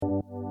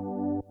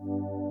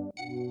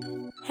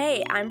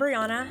Hey, I'm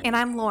Brianna. And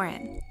I'm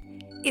Lauren.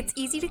 It's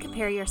easy to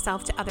compare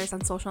yourself to others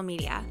on social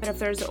media. But if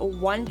there's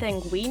one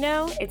thing we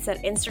know, it's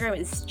that Instagram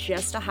is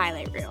just a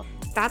highlight reel.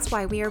 That's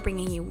why we are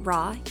bringing you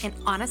raw and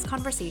honest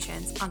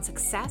conversations on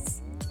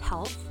success,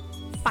 health,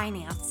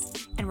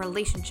 finance, and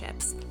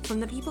relationships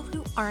from the people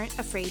who aren't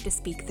afraid to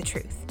speak the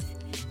truth.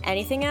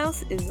 Anything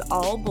else is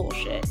all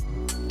bullshit.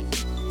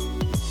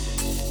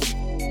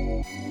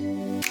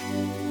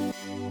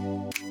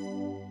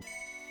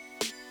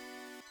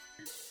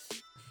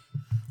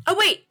 Oh,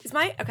 wait,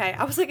 okay,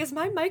 I was like, is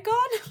my mic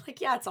on? Like,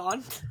 yeah, it's on.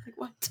 Like,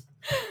 what?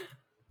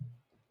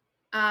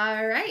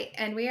 All right,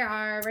 and we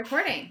are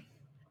recording.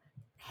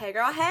 Hey,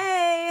 girl,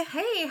 hey.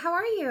 Hey, how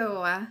are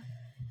you?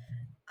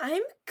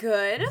 I'm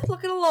good.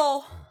 Looking a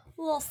little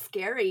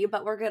scary,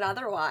 but we're good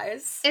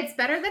otherwise. It's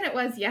better than it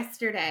was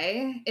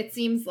yesterday, it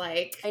seems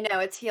like. I know,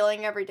 it's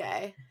healing every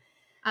day.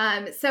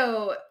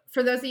 So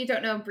for those of you who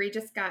don't know, Brie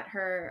just got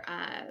her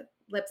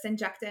lips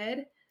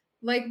injected.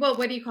 Like, well,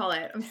 what do you call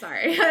it? I'm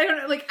sorry. I don't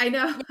know. Like, I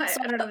know.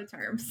 I don't know the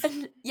terms.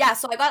 Yeah,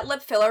 so I got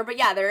lip filler, but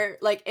yeah, they're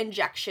like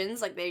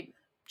injections. Like they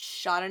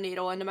shot a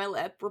needle into my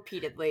lip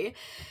repeatedly.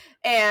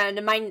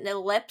 And my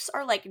lips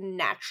are like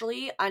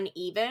naturally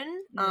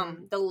uneven.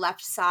 The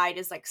left side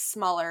is like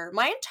smaller.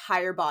 My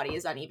entire body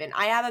is uneven.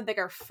 I have a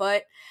bigger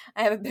foot.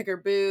 I have a bigger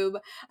boob.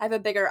 I have a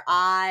bigger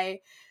eye.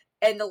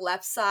 And the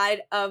left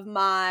side of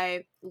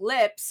my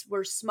lips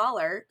were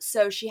smaller.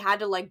 So she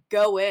had to like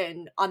go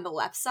in on the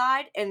left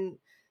side. And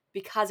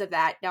because of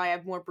that, now I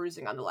have more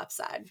bruising on the left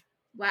side.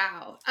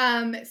 Wow.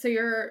 So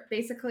you're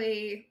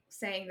basically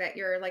saying that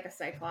you're like a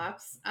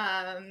cyclops.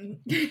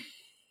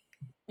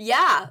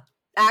 Yeah,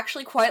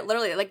 actually quite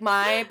literally. Like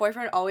my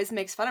boyfriend always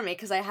makes fun of me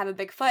because I have a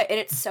big foot, and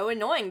it's so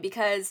annoying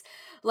because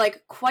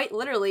like quite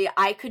literally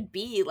I could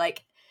be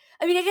like,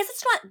 I mean, I guess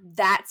it's not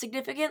that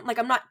significant. Like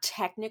I'm not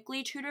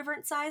technically two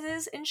different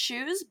sizes in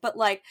shoes, but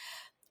like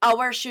I'll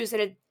wear shoes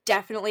and it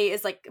definitely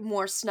is like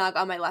more snug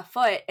on my left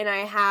foot, and I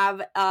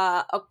have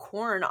a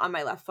corn on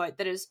my left foot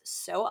that is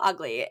so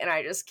ugly and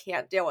I just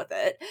can't deal with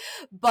it.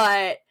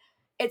 But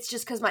it's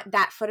just because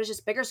that foot is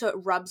just bigger, so it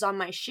rubs on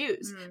my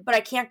shoes. But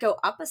I can't go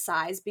up a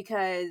size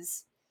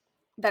because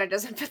then it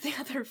doesn't fit the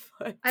other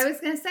foot. I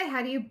was going to say,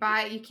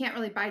 you can't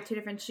really buy two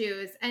different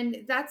shoes.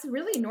 And that's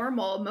really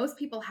normal. Most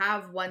people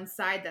have one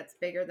side that's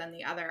bigger than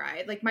the other.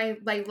 Like my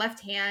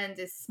left hand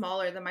is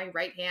smaller than my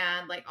right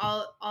hand, like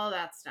all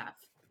that stuff.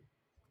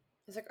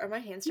 It's like, are my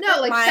hands different?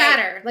 No, like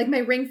fatter. Like my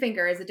ring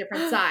finger is a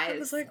different size. I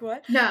was like,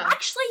 what? No.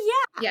 Actually,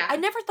 yeah. I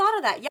never thought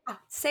of that. Yeah,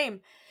 same.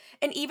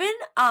 And even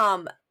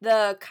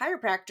the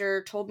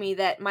chiropractor told me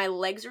that my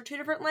legs are two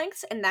different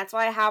lengths, and that's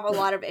why I have a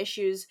lot of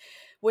issues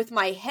with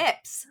my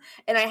hips,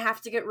 and I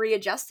have to get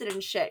readjusted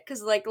and shit,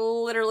 because like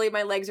literally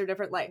my legs are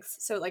different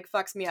lengths, so it like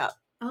fucks me up.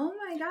 Oh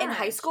my god. In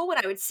high school,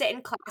 when I would sit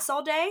in class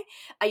all day,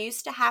 I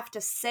used to have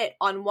to sit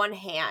on one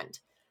hand.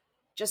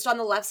 Just on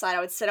the left side, I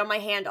would sit on my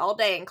hand all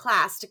day in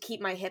class to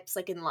keep my hips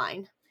like in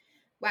line.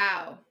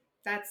 Wow.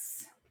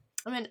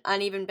 I'm an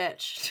uneven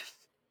bitch.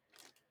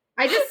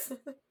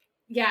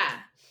 Yeah.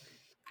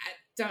 I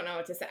don't know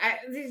what to say.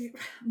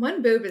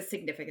 One boob is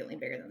significantly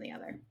bigger than the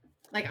other.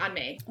 Like on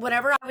me.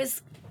 Whenever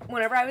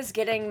I was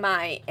getting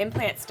my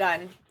implants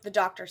done, the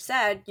doctor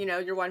said,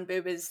 your one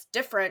boob is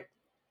different.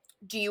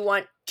 Do you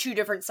want two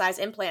different size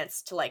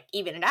implants to like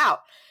even it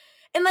out?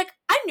 And like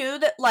I knew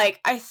that like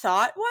I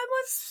thought one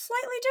was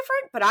slightly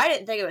different, but I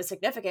didn't think it was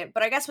significant.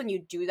 But I guess when you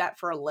do that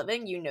for a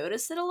living, you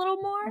notice it a little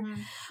more.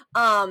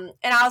 And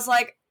I was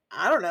like,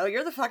 I don't know,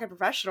 you're the fucking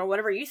professional,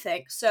 whatever you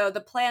think. So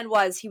the plan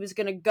was he was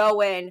gonna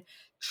go in,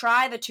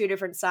 try the two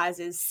different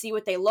sizes, see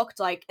what they looked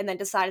like, and then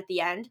decide at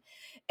the end.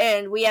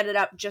 And we ended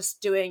up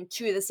just doing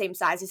two of the same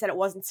size. He said it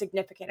wasn't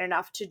significant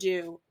enough to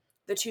do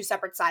the two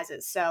separate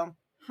sizes. So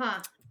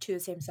two of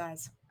the same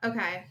size.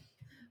 Okay.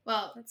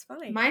 Well, that's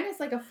funny. Mine is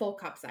like a full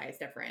cup size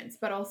difference,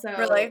 but also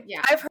really,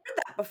 yeah, I've heard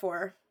that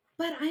before.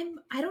 But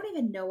I don't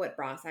even know what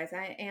bra size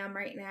I am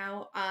right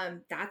now.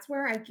 That's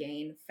where I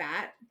gain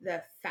fat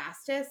the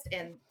fastest,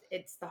 and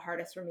it's the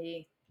hardest for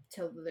me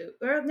to lose.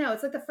 Or no,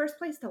 it's like the first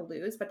place to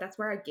lose, but that's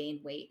where I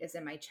gain weight is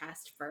in my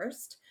chest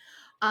first.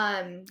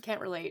 Can't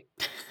relate.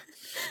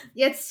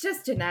 It's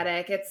just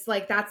genetic. It's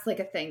like that's like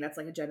a thing. That's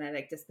like a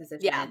genetic disposition.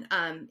 Yeah.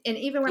 And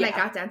even when I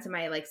got down to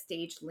my like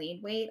stage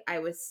lean weight, I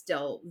was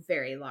still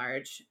very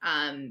large.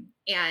 And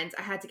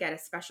I had to get a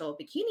special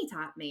bikini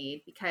top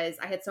made because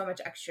I had so much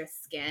extra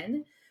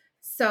skin.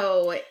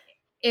 So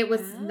it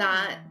was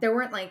they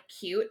weren't like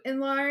cute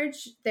and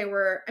large. They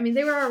were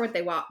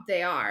what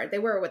they are. They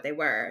were what they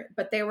were,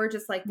 but they were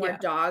just like more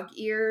dog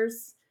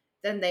ears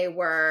than they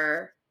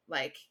were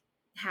like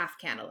half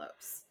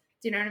cantaloupes.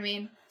 Do you know what I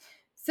mean?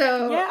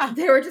 So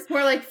they were just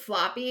more like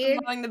floppy. I'm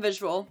loving the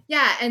visual.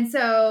 Yeah. And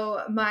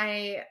so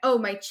my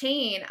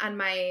chain on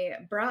my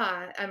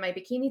bra, on my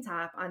bikini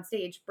top on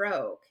stage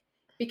broke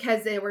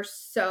because it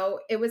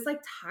was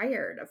like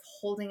tired of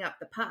holding up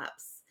the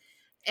pups.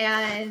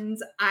 And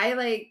I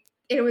like,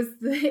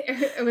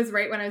 it was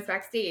right when I was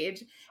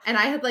backstage, and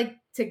I had like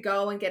to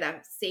go and get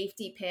a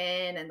safety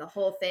pin and the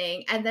whole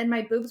thing, and then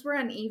my boobs were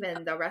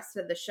uneven the rest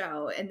of the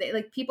show, and they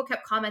like people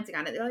kept commenting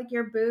on it. They're like,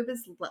 your boob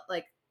is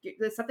like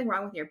there's something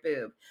wrong with your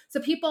boob. So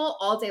people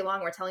all day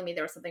long were telling me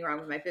there was something wrong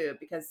with my boob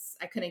because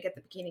I couldn't get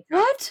the bikini top.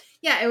 What?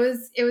 Yeah, it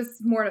was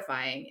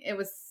mortifying. It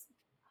was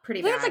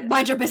pretty bad. It's like,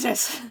 mind your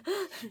business.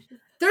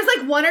 There's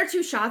like one or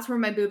two shots where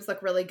my boobs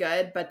look really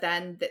good, but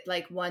then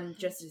like one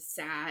just is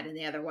sad and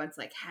the other one's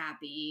like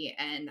happy,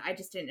 and I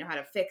just didn't know how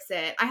to fix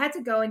it. I had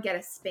to go and get a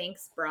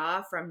Spanx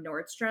bra from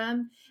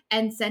Nordstrom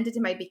and send it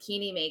to my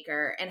bikini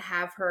maker and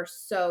have her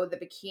sew the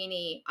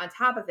bikini on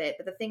top of it.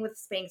 But the thing with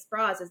Spanx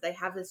bras is they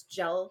have this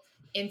gel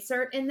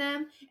insert in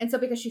them, and so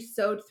because she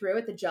sewed through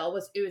it, the gel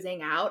was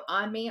oozing out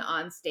on me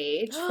on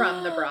stage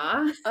from the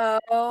bra.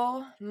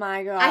 Oh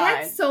my god! I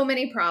had so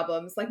many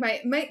problems. Like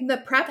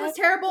the prep was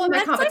terrible and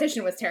my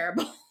competition was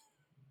terrible.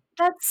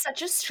 That's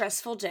such a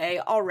stressful day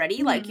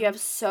already. Like, you have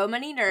so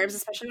many nerves,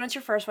 especially when it's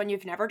your first one.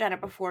 You've never done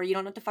it before. You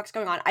don't know what the fuck's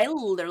going on. I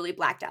literally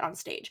blacked out on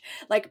stage.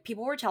 Like,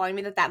 people were telling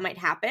me that might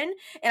happen,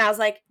 and I was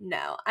like,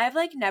 no, I've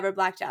like never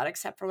blacked out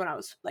except for when I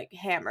was like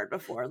hammered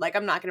before. Like,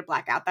 I'm not gonna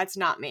black out. That's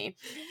not me.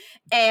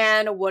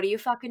 And what do you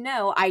fucking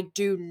know? I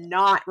do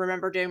not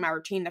remember doing my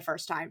routine the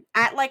first time.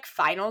 At like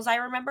finals, I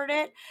remembered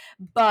it,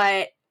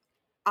 but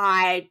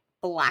I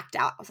blacked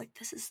out. I was like,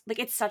 this is like,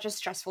 it's such a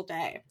stressful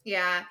day.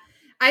 Yeah.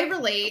 I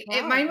relate.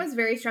 Wow. Mine was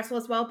very stressful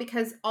as well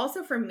because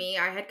also for me,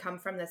 I had come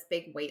from this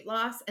big weight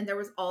loss and there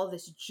was all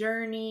this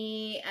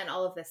journey and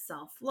all of this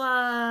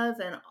self-love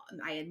and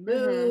I had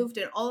moved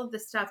and all of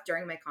this stuff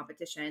during my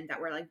competition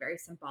that were like very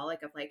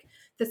symbolic of like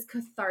this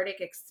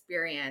cathartic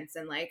experience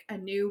and like a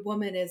new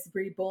woman is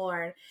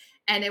reborn.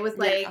 And it was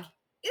like,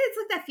 it's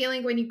like that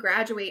feeling when you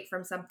graduate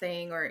from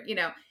something or, you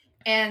know,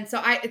 and so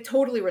I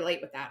totally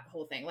relate with that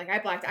whole thing. Like I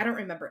don't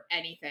remember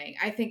anything.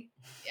 I think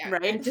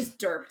I just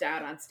derped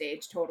out on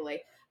stage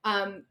totally.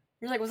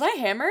 You're like, was I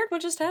hammered?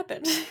 What just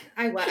happened?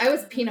 I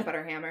was peanut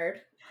butter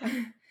hammered.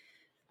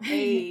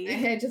 Hey. I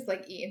had just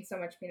like eaten so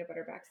much peanut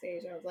butter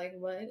backstage. I was like,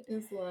 what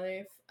is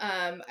life?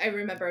 I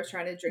remember I was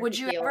trying to drink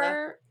tequila. You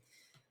ever...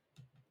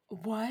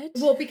 What?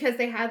 Well, because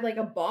they had like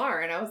a bar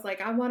and I was like,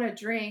 I want a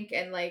drink.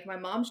 And like my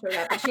mom showed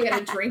up and she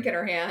had a drink in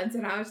her hands.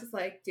 And I was just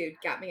like, dude,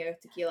 got me a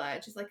tequila.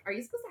 And she's like, are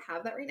you supposed to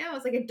have that right now? I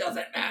was like, it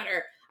doesn't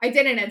matter. I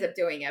didn't end up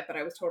doing it, but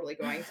I was totally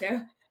going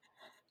to.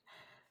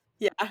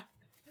 Yeah.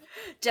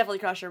 Definitely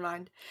cross your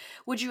mind.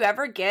 Would you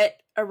ever get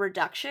a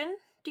reduction,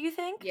 do you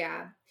think?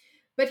 Yeah.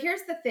 But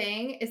here's the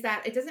thing is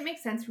that it doesn't make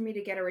sense for me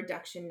to get a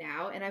reduction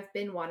now. And I've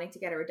been wanting to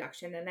get a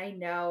reduction and I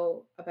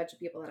know a bunch of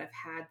people that have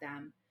had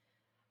them.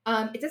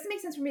 It doesn't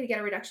make sense for me to get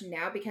a reduction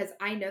now because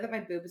I know that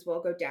my boobs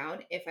will go down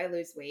if I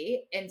lose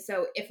weight. And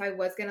so if I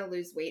was going to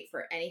lose weight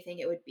for anything,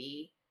 it would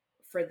be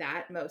for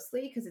that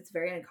mostly because it's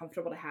very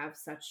uncomfortable to have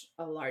such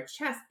a large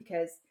chest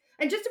because,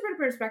 and just to put in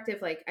perspective,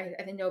 like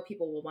I know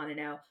people will want to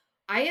know,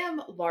 I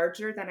am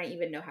larger than I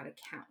even know how to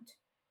count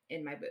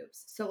in my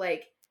boobs. So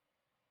like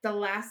the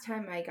last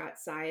time I got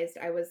sized,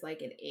 I was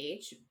like an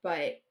H,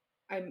 but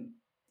I'm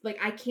like,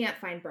 I can't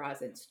find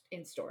bras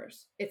in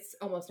stores. It's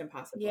almost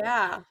impossible.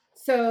 Yeah.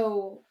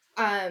 So,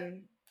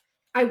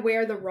 I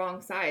wear the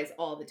wrong size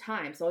all the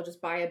time. So I'll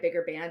just buy a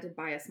bigger band and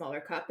buy a smaller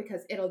cup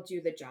because it'll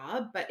do the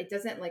job, but it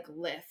doesn't like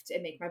lift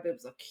and make my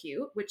boobs look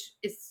cute, which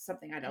is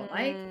something I don't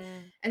like.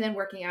 And then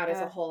working out is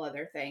a whole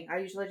other thing. I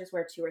usually just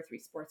wear 2 or 3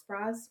 sports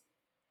bras.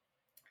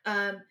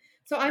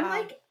 So I'm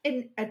like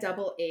a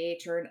double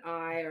H or an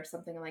I or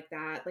something like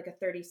that, like a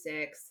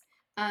 36.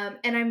 And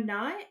I'm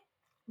not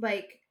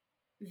like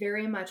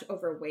very much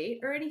overweight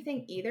or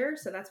anything either.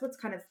 So that's what's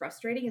kind of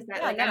frustrating is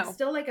that I'm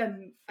still like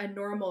a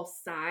normal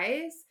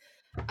size.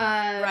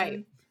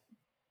 Right.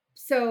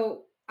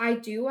 So I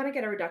do want to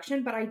get a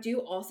reduction, but I do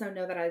also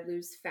know that I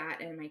lose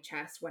fat in my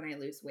chest when I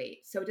lose weight.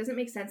 So it doesn't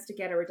make sense to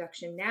get a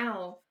reduction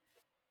now.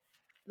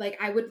 Like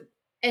I would,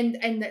 and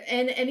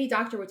any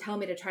doctor would tell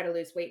me to try to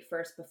lose weight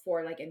first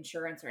before like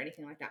insurance or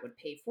anything like that would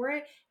pay for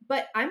it.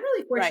 But I'm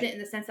really fortunate in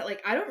the sense that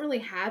like I don't really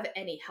have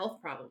any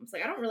health problems.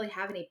 Like I don't really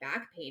have any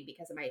back pain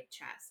because of my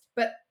chest.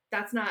 But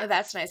that's not. Oh,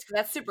 that's nice because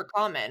that's super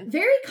common.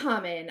 Very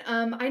common.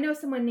 I know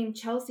someone named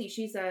Chelsea.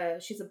 She's a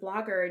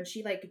blogger and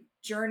she like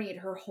journeyed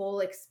her whole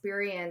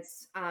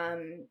experience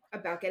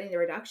about getting the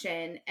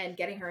reduction and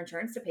getting her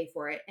insurance to pay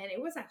for it, and it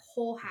was a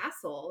whole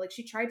hassle. Like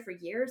she tried for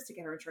years to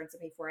get her insurance to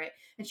pay for it,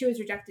 and she was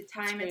rejected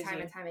time and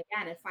time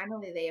again. And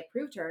finally, they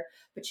approved her,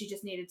 but she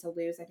just needed to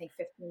lose, I think,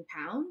 15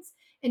 pounds.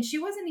 And she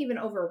wasn't even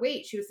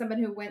overweight. She was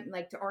someone who went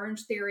like to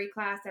Orange Theory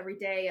class every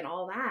day and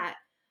all that.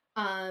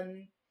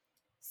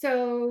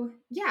 So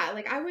yeah,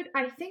 like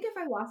I think if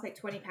I lost like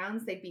 20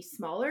 pounds, they'd be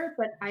smaller,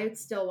 but I would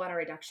still want a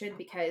reduction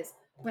because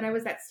when I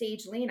was that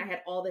stage lean, I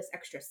had all this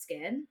extra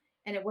skin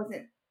and it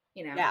wasn't,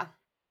 you know,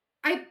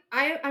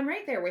 I'm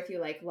right there with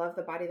you. Like love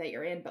the body that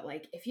you're in, but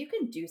like, if you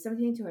can do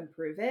something to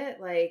improve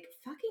it, like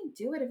fucking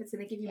do it. If it's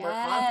going to give you more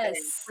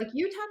confidence, like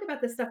you talk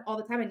about this stuff all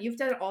the time and you've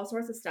done all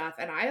sorts of stuff.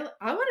 And I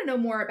want to know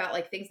more about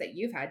like things that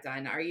you've had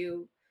done. Are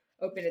you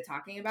open to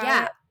talking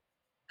about it?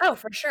 Oh,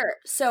 for sure.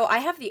 So I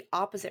have the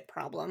opposite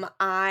problem.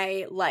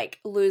 I like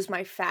lose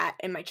my fat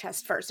in my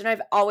chest first. And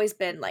I've always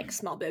been like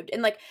small boobed.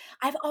 And like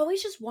I've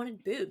always just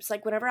wanted boobs.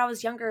 Like whenever I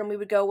was younger and we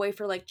would go away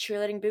for like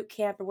cheerleading boot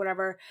camp or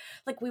whatever,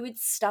 like we would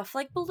stuff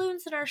like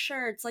balloons in our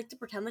shirts, like to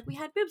pretend like we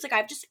had boobs. Like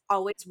I've just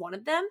always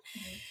wanted them.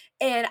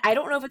 And I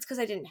don't know if it's because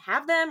I didn't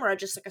have them or I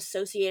just like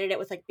associated it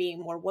with like being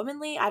more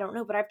womanly. I don't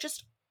know, but I've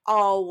just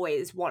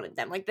always wanted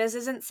them. Like this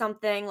isn't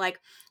something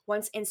like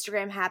once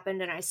Instagram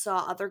happened and I saw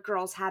other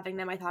girls having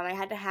them, I thought I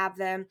had to have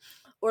them.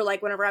 Or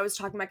like whenever I was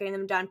talking about getting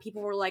them done,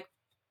 people were like,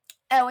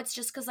 oh, it's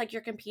just because like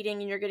you're competing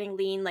and you're getting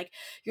lean, like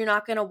you're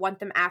not gonna want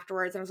them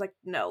afterwards. And I was like,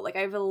 no, like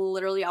I've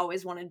literally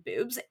always wanted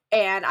boobs,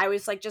 and I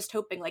was like just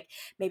hoping like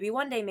maybe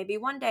one day, maybe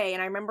one day.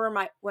 And I remember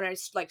when I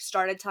like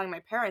started telling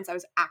my parents I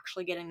was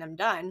actually getting them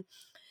done,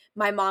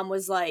 my mom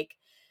was like,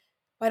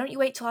 why don't you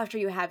wait till after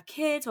you have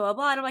kids, blah blah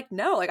blah. And I'm like,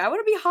 no, like I want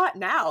to be hot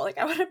now, like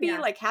I want to be Yeah.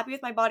 like happy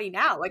with my body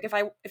now, like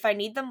if I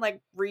need them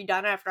like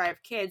redone after I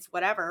have kids,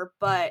 whatever.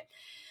 But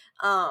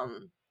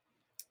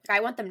I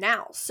want them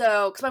now.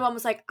 So, because my mom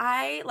was like,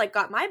 I like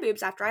got my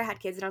boobs after I had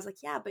kids, and I was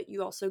like, yeah, but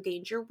you also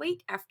gained your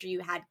weight after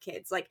you had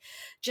kids, like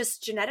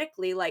just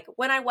genetically. Like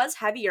when I was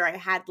heavier, I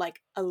had like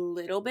a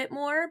little bit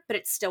more, but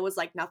it still was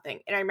like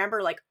nothing. And I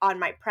remember like on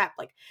my prep,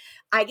 like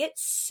I get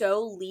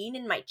so lean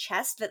in my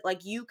chest that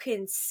like you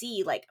can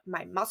see like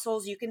my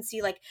muscles, you can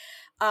see like,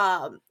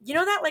 you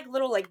know that like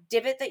little like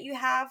divot that you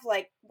have,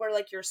 like where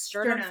like your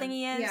sternum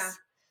thingy is. Yeah.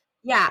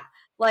 Yeah,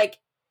 like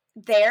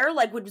there,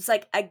 like was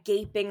like a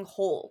gaping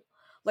hole.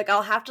 Like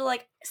I'll have to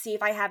like see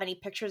if I have any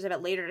pictures of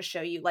it later to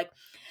show you. Like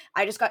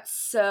I just got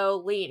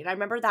so lean. And I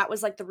remember that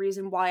was like the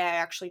reason why I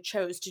actually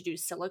chose to do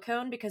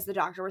silicone, because the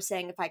doctor was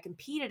saying if I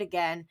competed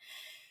again,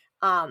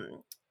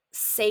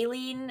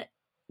 saline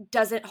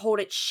doesn't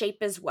hold its shape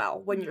as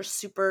well when you're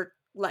super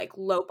like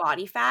low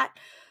body fat.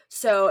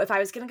 So if I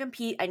was going to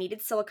compete, I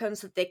needed silicone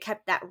so that they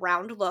kept that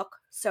round look.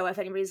 So if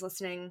anybody's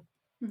listening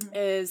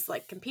is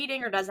like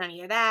competing or does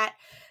any of that,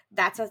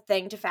 that's a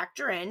thing to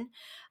factor in.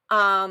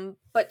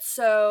 But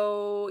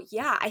so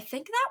yeah, I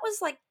think that was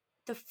like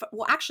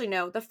well, actually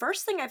no, the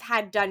first thing I've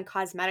had done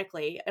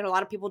cosmetically, and a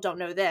lot of people don't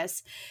know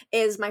this,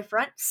 is my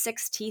front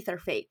 6 teeth are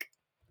fake.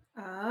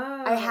 Oh,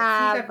 I so you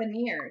have got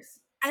veneers.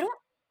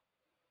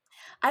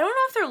 I don't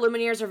know if they're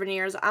lumineers or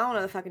veneers. I don't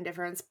know the fucking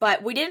difference.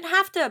 But we didn't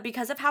have to,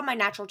 because of how my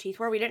natural teeth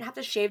were, we didn't have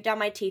to shave down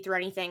my teeth or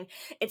anything.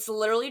 It's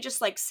literally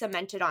just like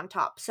cemented on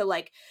top. So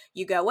like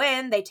you go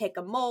in, they take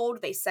a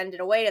mold, they send it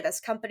away to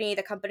this company.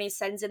 The company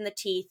sends in the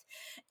teeth.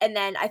 And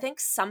then I think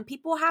some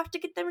people have to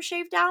get them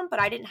shaved down, but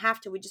I didn't have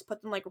to. We just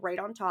put them like right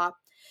on top.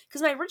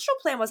 Because my original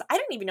plan was, I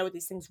didn't even know what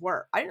these things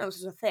were. I didn't know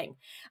this was a thing.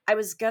 I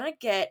was going to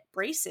get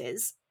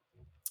braces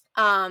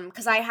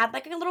because I had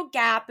like a little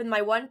gap and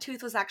my one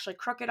tooth was actually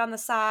crooked on the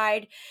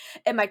side,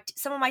 and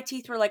some of my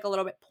teeth were like a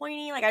little bit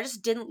pointy. Like I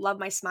just didn't love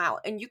my smile,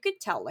 and you could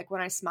tell like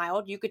when I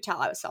smiled, you could tell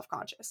I was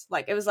self-conscious.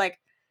 Like it was like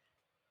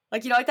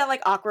you know, like that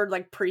like awkward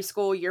like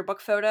preschool yearbook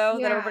photo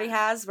that everybody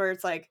has where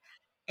it's like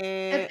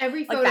That's every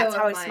like photo that's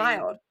how of I mine.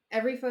 smiled.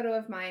 Every photo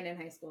of mine in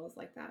high school is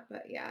like that,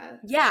 but yeah.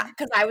 Yeah,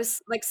 because I was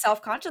like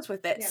self-conscious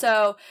with it. Yeah.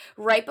 So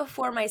right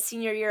before my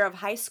senior year of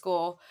high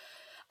school,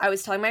 I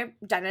was telling my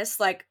dentist,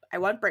 like, I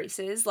want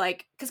braces,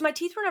 like, because my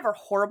teeth were never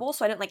horrible,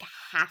 so I didn't, like,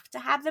 have to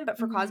have them, but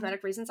for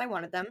cosmetic reasons, I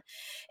wanted them.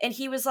 And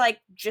he was like,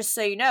 just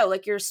so you know,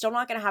 like, you're still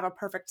not going to have a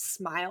perfect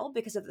smile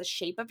because of the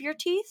shape of your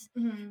teeth.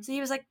 So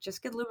he was like,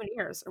 just get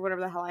Lumineers or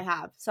whatever the hell I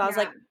have. So I was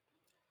like,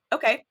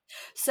 okay.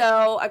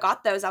 So I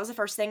got those. That was the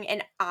first thing,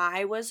 and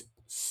I was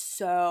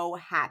so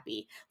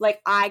happy.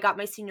 Like, I got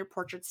my senior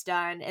portraits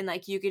done, and,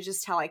 like, you could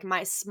just tell, like,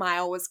 my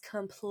smile was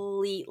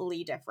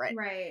completely different.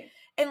 Right.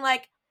 And,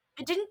 like,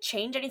 it didn't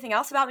change anything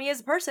else about me as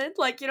a person,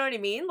 like, you know what I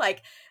mean?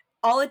 Like,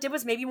 all it did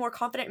was make me more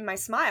confident in my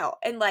smile,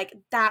 and, like,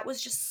 that was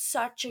just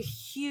such a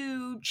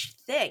huge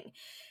thing.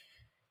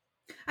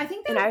 I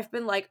think And that I've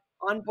been, like,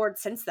 on board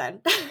since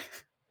then.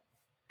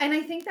 and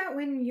I think that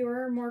when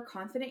you're more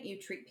confident, you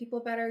treat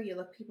people better, you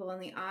look people in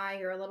the eye,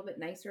 you're a little bit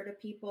nicer to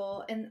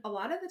people. And a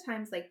lot of the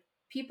times, like,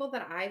 people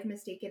that I've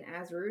mistaken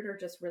as rude are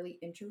just really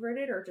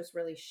introverted or just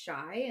really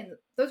shy, and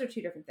those are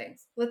two different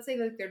things. Let's say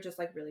like they're just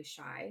like really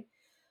shy.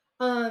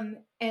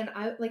 And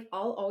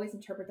I'll always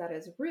interpret that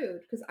as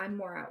rude because I'm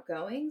more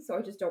outgoing, so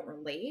I just don't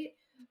relate.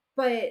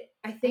 But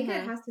I think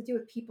it has to do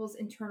with people's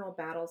internal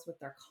battles with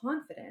their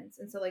confidence.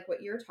 And so like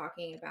what you're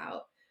talking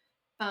about,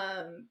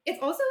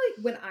 it's also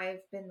like when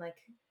I've been like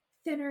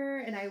thinner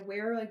and I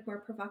wear like more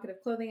provocative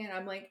clothing and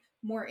I'm like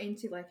more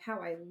into like how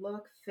I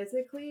look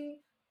physically,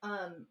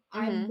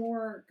 I'm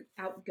more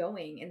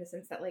outgoing in the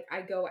sense that like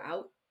I go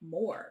out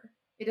more.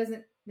 It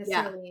doesn't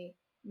necessarily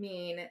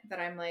mean that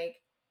I'm like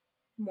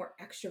more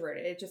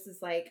extroverted. It just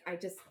is like I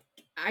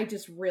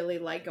just really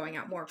like going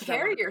out more.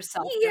 Carry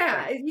yourself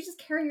different. You just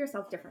carry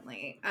yourself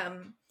differently.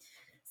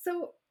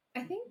 So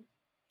I think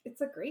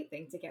it's a great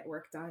thing to get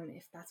work done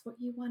if that's what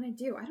you want to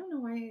do. I don't know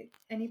why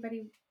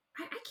anybody.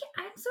 I can't.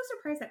 I'm so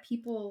surprised that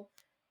people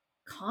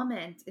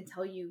comment and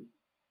tell you,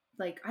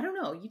 like, I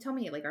don't know. You tell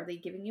me, like, are they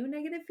giving you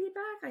negative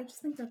feedback? I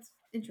just think that's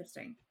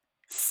interesting.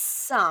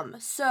 Some.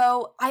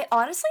 So I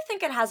honestly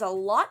think it has a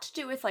lot to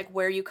do with like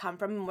where you come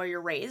from and where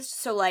you're raised.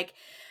 So like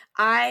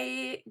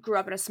I grew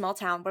up in a small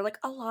town where like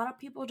a lot of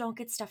people don't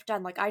get stuff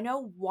done. Like I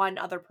know one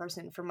other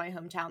person from my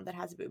hometown that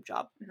has a boob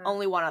job. Uh-huh.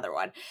 Only one other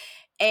one.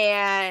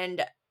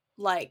 And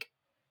like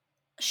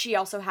she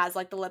also has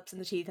like the lips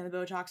and the teeth and the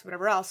Botox,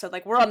 whatever else. So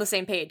like we're on the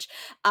same page.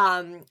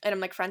 And I'm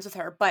like friends with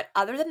her. But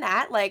other than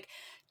that, like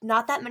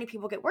not that many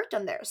people get work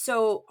done there.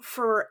 So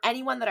for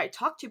anyone that I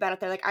talk to about it,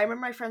 they're like, I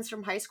remember my friends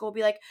from high school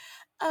be like,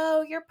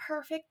 oh, you're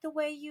perfect the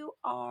way you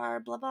are,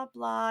 blah, blah,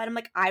 blah. And I'm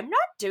like, I'm not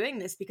doing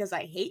this because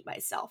I hate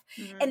myself.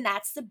 Mm-hmm. And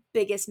that's the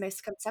biggest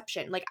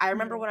misconception. Like I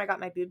remember Mm-hmm. when I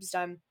got my boobs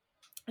done,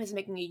 I was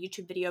making a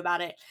YouTube video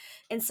about it,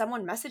 and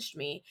someone messaged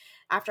me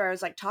after I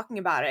was like talking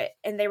about it,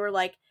 and they were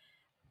like,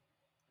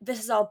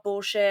 this is all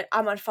bullshit.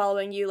 I'm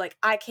unfollowing you. Like,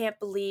 I can't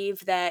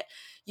believe that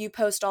you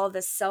post all of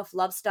this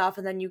self-love stuff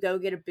and then you go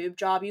get a boob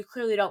job. You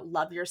clearly don't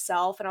love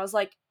yourself. And I was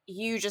like,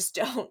 you just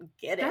don't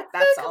get it.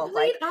 That's the all.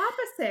 complete Like,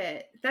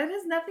 opposite. That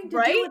has nothing to do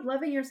right? with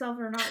loving yourself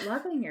or not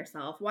loving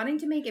yourself. Wanting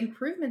to make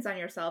improvements on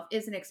yourself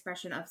is an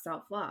expression of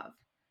self-love.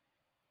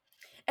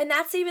 And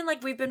that's even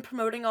like we've been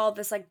promoting all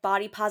this like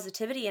body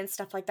positivity and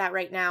stuff like that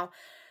right now.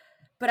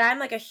 But I'm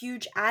like a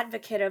huge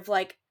advocate of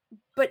like,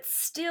 but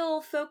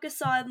still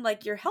focus on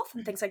like your health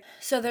and things like.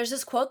 So there's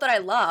this quote that I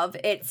love.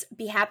 It's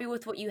be happy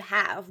with what you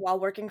have while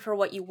working for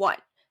what you want.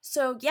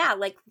 So yeah,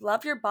 like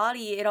love your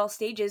body at all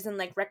stages and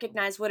like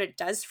recognize what it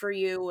does for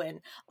you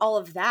and all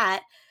of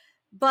that.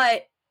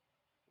 But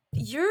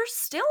you're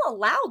still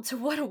allowed to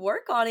want to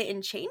work on it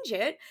and change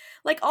it.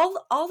 Like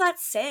all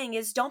that's saying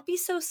is don't be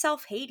so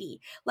self-hatey.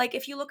 Like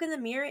if you look in the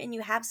mirror and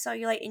you have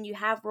cellulite and you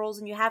have rolls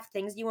and you have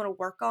things you want to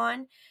work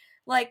on,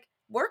 like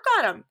work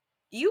on them.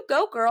 You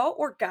go, girl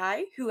or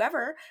guy,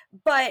 whoever.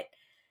 But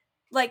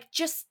like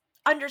just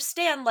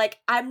understand like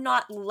I'm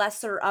not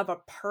lesser of a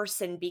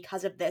person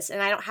because of this,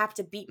 and I don't have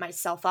to beat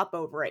myself up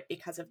over it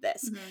because of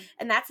this. Mm-hmm.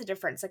 And that's the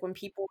difference. Like when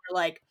people are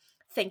like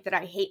think that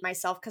I hate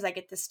myself because I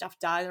get this stuff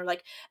done, or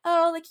like,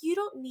 oh, like you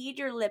don't need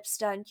your lips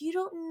done, you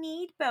don't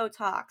need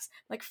Botox.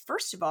 Like,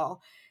 first of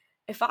all,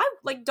 if I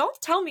like,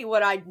 don't tell me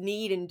what I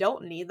need and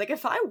don't need. Like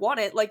if I want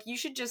it, like you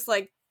should just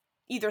like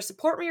either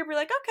support me or be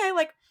like, okay,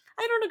 like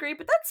I don't agree,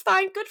 but that's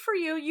fine, good for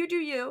you, you do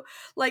you.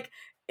 Like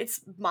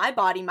it's my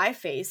body, my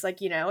face,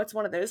 like, you know, it's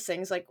one of those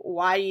things. Like,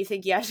 why do you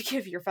think you have to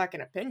give your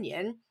fucking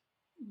opinion?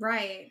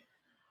 Right.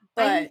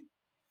 But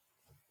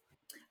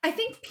I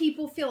think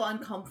people feel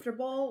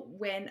uncomfortable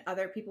when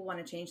other people want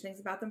to change things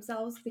about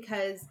themselves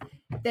because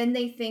then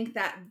they think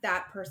that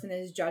that person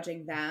is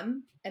judging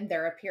them and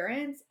their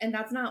appearance. And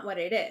that's not what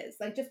it is.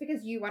 Like, just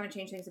because you want to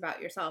change things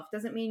about yourself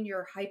doesn't mean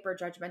you're hyper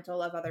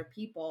judgmental of other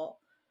people.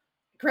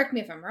 Correct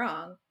me if I'm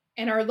wrong.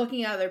 And are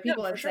looking at other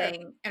people and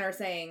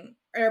saying,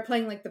 or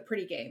playing like the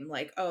pretty game.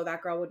 Like, oh,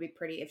 that girl would be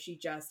pretty if she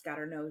just got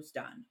her nose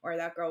done. Or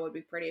that girl would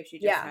be pretty if she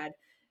just had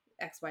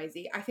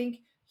XYZ. I think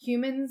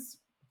humans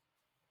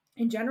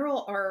in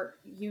general are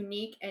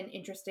unique and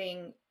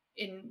interesting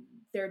in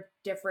their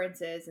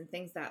differences and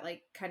things that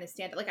like kind of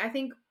stand. Like I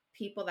think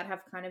people that have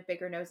kind of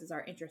bigger noses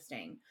are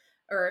interesting,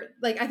 or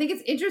like I think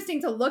it's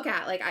interesting to look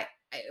at. Like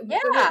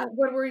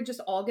when we're just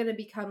all gonna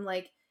become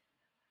like,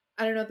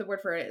 I don't know what the word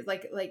for it is,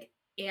 like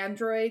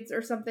androids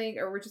or something,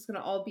 or we're just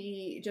gonna all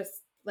be just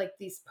like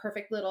these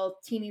perfect little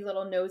teeny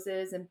little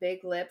noses and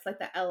big lips, like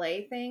the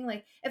LA thing.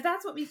 Like if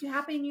that's what makes you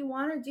happy and you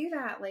want to do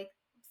that, like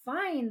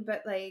fine,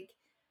 but like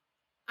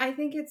I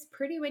think it's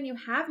pretty when you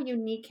have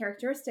unique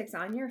characteristics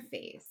on your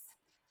face.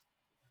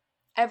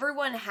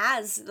 Everyone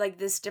has like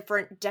this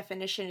different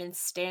definition and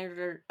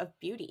standard of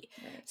beauty.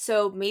 Right.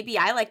 So maybe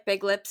I like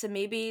big lips and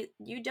maybe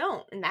you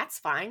don't, and that's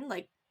fine.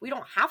 Like we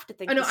don't have to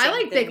think. Oh no, I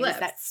like big lips.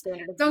 That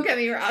standard of don't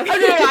beauty. Get me wrong.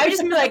 Oh no, I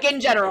just mean like in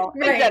general,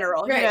 right, in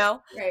general, right, you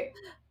know. Right.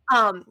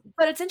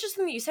 But it's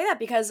interesting that you say that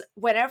because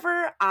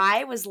whenever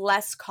I was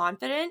less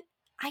confident,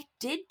 I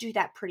did do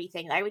that pretty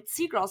thing. I would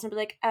see girls and be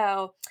like,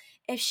 oh,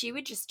 if she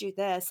would just do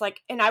this,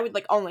 like, and I would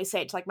like only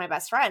say it to like my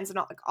best friends, and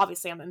not like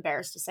obviously I'm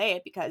embarrassed to say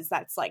it because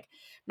that's like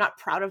not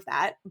proud of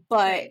that.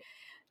 But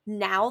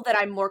now that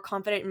I'm more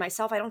confident in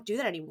myself, I don't do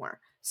that anymore.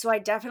 So I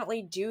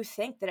definitely do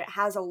think that it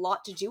has a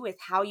lot to do with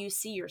how you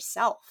see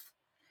yourself.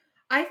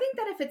 I think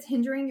that if it's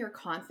hindering your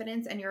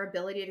confidence and your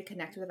ability to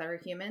connect with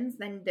other humans,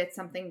 then that's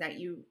something that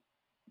you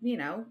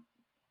know,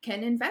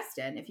 can invest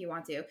in if you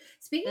want to.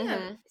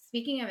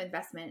 Speaking of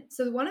investment,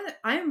 so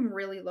I'm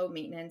really low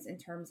maintenance in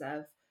terms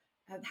of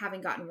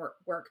having gotten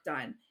work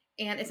done.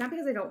 And it's not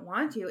because I don't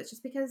want to, it's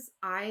just because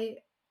I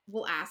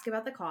will ask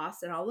about the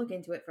cost and I'll look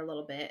into it for a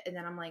little bit. And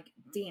then I'm like,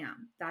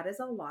 damn, that is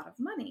a lot of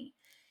money.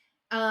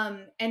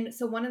 And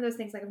so one of those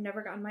things, like I've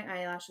never gotten my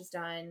eyelashes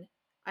done.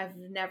 I've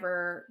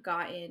never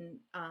gotten,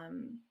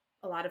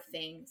 a lot of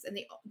things. And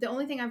the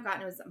only thing I've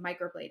gotten was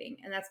microblading.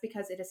 And that's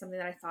because it is something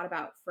that I thought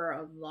about for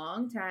a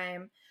long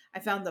time. I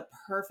found the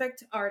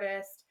perfect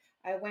artist.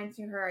 I went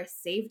to her. I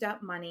saved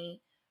up money.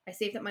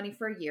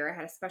 For a year. I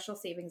had a special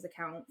savings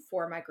account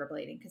for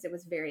microblading because it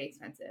was very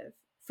expensive.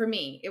 For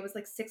me, it was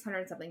like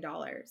 $600 something.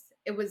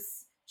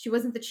 She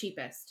wasn't the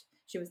cheapest.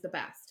 She was the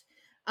best.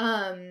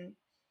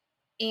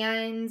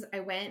 And I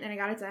went and I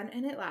got it done,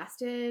 and it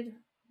lasted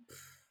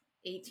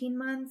 18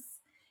 months.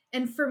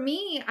 And for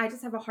me, I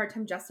just have a hard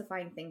time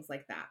justifying things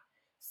like that.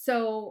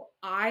 So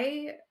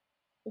I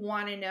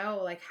want to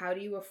know, like, how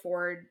do you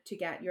afford to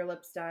get your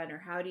lips done, or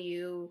how do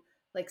you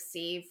like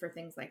save for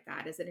things like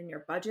that? Is it in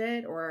your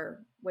budget,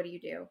 or what do you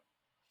do?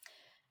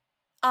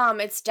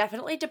 It's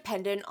definitely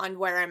dependent on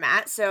where I'm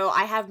at. So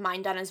I have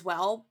mine done as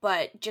well,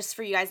 but just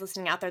for you guys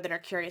listening out there that are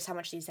curious how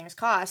much these things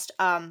cost,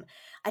 I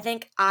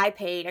think I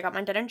got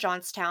mine done in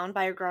Johnstown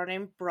by a girl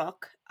named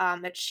Brooke,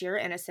 at Sheer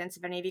Innocence.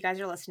 If any of you guys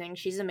are listening,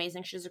 she's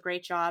amazing. She does a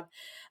great job.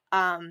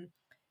 I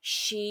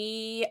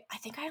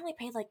think I only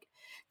paid like,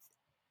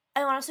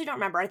 I honestly don't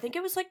remember. I think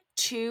it was like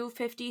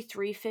 $250,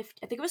 $350.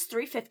 I think it was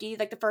 $350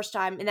 like the first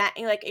time, and that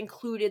like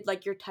included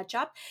like your touch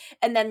up,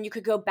 and then you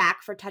could go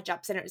back for touch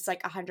ups, and it was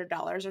like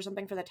 $100 or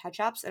something for the touch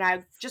ups. And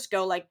I just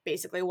go like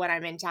basically when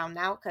I'm in town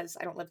now because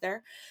I don't live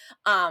there.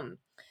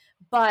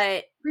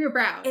 But For your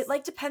brows, it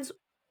like depends.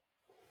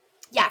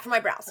 Yeah, for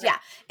my brows. Okay. Yeah,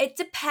 it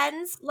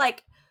depends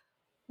like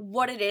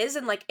what it is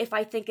and like if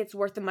I think it's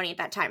worth the money at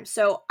that time.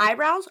 So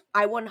eyebrows,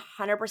 I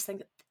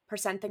 100%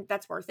 think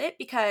that's worth it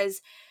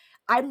because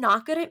I'm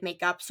not good at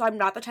makeup, so I'm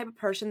not the type of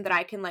person that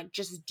I can, like,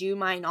 just do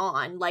mine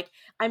on. Like,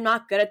 I'm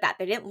not good at that.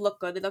 They didn't look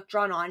good. They look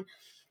drawn on.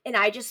 And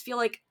I just feel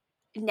like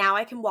now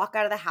I can walk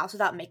out of the house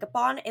without makeup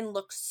on and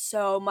look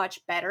so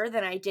much better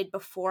than I did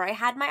before I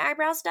had my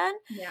eyebrows done.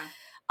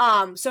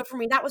 Yeah. So for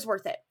me, that was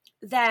worth it.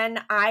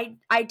 Then I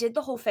did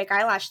the whole fake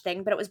eyelash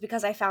thing, but it was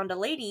because I found a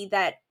lady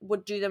that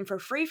would do them for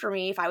free for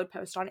me if I would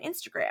post on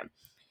Instagram.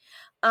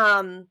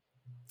 And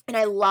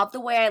I love the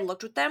way I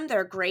looked with them.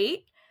 They're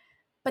great.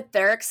 But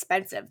they're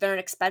expensive. They're an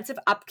expensive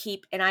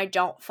upkeep, and I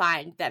don't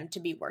find them to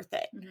be worth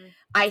it. Mm-hmm.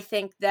 I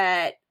think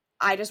that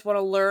I just want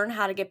to learn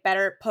how to get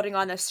better at putting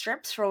on the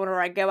strips for whenever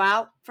I go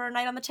out for a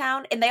night on the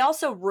town. And they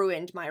also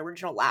ruined my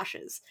original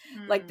lashes.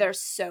 Like, they're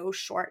so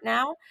short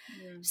now.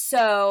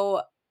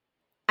 So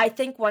I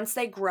think once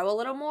they grow a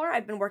little more,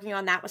 I've been working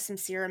on that with some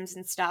serums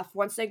and stuff.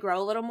 Once they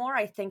grow a little more,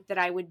 I think that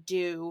I would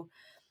do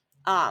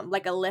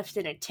like a lift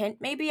and a tint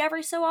maybe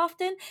every so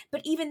often.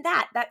 But even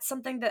that's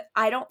something that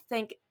I don't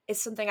think is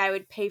something I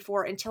would pay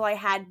for until I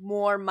had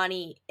more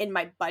money in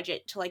my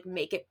budget to like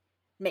make it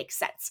make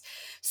sense.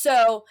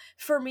 So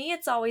for me,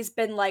 it's always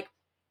been like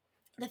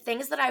the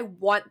things that I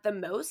want the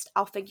most,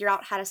 I'll figure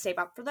out how to save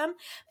up for them.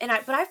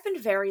 But I've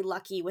been very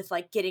lucky with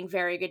like getting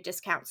very good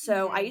discounts.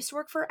 So I used to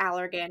work for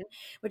Allergan,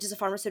 which is a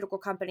pharmaceutical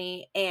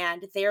company,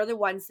 and they're the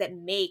ones that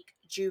make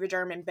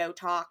Juvederm and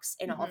Botox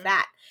and all of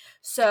that.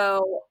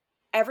 So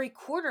every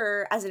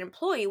quarter as an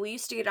employee, we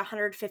used to get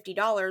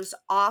 $150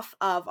 off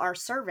of our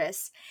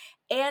service.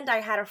 And I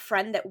had a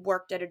friend that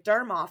worked at a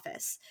derm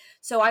office.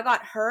 So I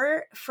got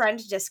her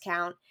friend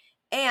discount,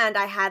 and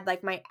I had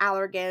like my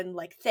Allergan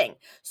like thing.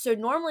 So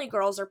normally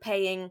girls are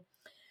paying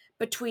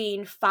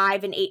between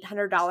 $500 and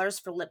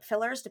 $800 for lip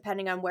fillers,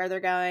 depending on where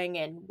they're going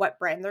and what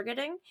brand they're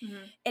getting.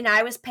 And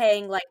I was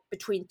paying like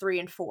between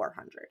 $300 and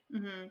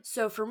 $400.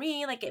 So for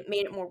me, like it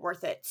made it more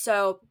worth it.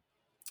 So,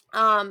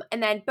 and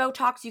then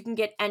Botox, you can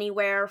get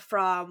anywhere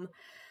from,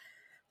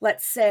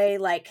 let's say,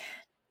 like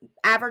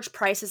average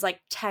price is like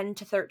 $10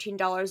 to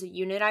 $13 a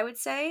unit, I would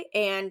say.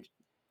 And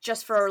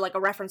just for like a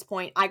reference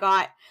point, I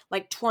got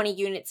like 20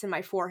 units in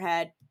my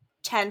forehead,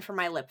 10 for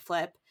my lip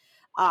flip.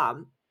 I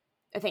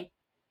think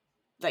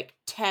like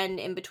 10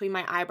 in between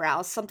my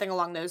eyebrows, something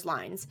along those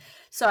lines.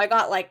 So I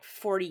got like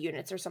 40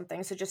 units or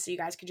something. So just so you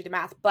guys could do the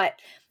math. But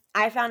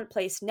I found a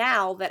place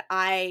now that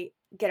I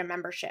get a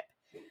membership.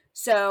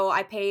 So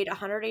I paid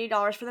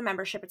 $180 for the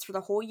membership. It's for the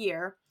whole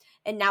year.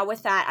 And now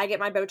with that, I get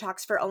my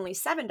Botox for only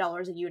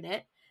 $7 a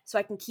unit. So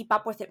I can keep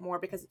up with it more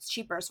because it's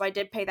cheaper. So I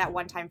did pay that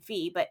one-time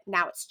fee, but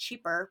now it's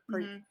cheaper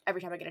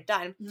every time I get it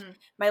done.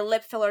 My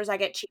lip fillers, I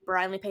get cheaper.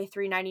 I only pay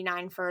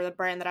 $3.99 for the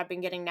brand that I've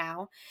been getting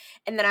now.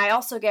 And then I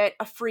also get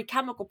a free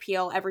chemical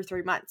peel every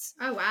 3 months.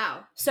 Oh,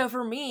 wow. So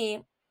for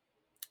me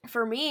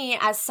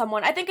as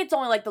someone, I think it's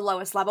only like the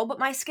lowest level, but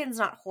my skin's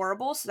not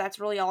horrible. So that's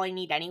really all I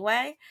need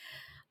anyway.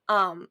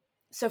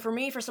 So for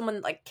me, for someone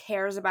that like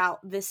cares about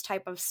this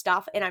type of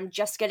stuff and I'm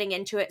just getting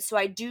into it, so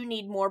I do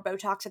need more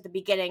Botox at the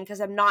beginning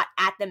because I'm not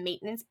at the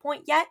maintenance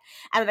point yet.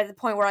 I'm at the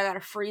point where I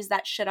gotta freeze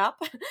that shit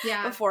up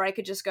before I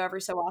could just go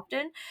every so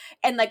often.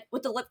 And like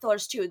with the lip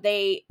fillers too,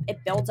 it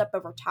builds up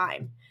over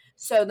time.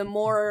 So the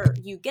more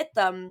you get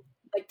them,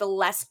 like the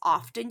less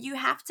often you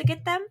have to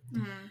get them.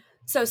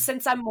 So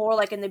since I'm more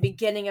like in the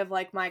beginning of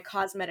like my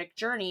cosmetic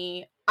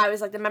journey, I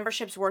was like, the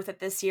membership's worth it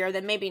this year.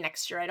 Then maybe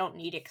next year I don't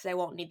need it because I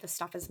won't need the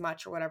stuff as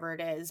much or whatever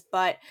it is.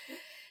 But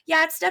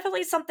yeah, it's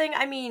definitely something.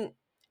 I mean,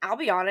 I'll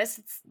be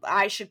honest.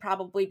 I should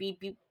probably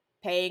be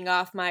paying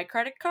off my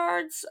credit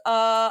cards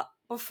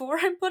before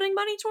I'm putting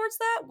money towards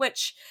that,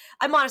 which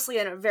I'm honestly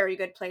in a very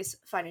good place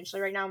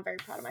financially right now. I'm very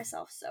proud of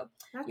myself. So,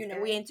 That's good.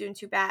 good. We ain't doing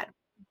too bad.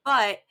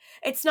 But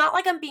it's not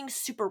like I'm being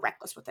super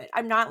reckless with it.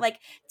 I'm not like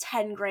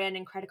 10 grand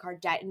in credit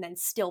card debt and then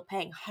still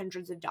paying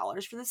hundreds of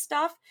dollars for this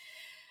stuff.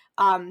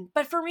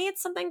 But for me,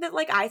 it's something that,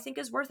 like, I think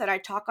is worth it. I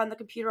talk on the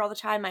computer all the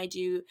time. I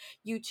do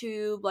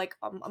YouTube, like,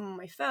 on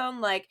my phone.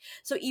 Like,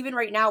 so even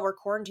right now we're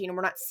quarantined and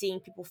we're not seeing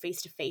people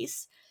face to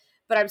face,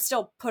 but I'm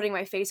still putting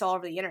my face all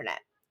over the internet.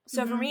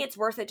 So for me, it's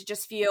worth it to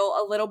just feel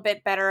a little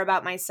bit better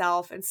about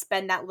myself and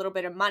spend that little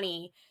bit of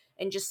money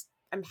and just,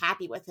 I'm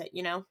happy with it,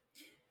 you know?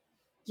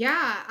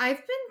 Yeah, I've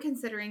been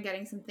considering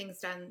getting some things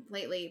done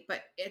lately,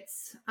 but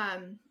it's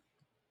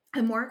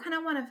I more kind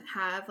of want to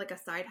have like a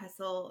side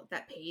hustle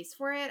that pays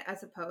for it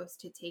as opposed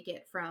to take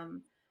it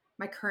from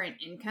my current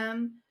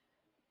income.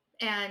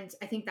 And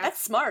I think That's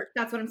smart.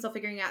 that's what I'm still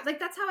figuring out. Like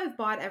that's how I've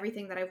bought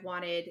everything that I've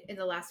wanted in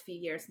the last few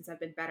years since I've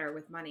been better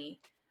with money.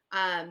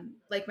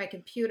 Like my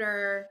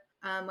computer,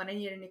 when I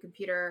need a new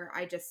computer,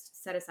 I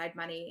just set aside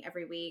money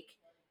every week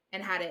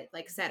and had it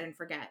like set and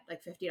forget,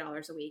 like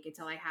 $50 a week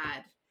until I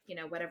had, you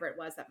know, whatever it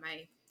was that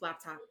my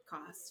laptop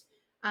cost.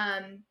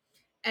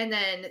 And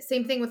then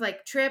same thing with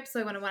like trips.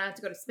 So when I went out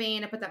to go to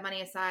Spain, I put that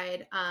money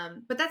aside.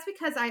 But that's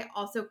because I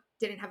also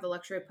didn't have the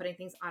luxury of putting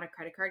things on a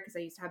credit card because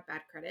I used to have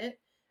bad credit.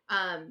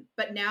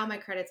 But now my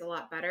credit's a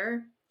lot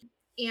better.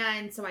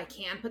 And so I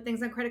can put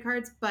things on credit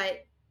cards,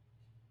 but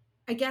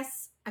I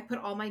guess I put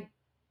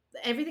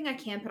everything I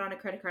can put on a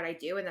credit card I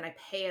do, and then I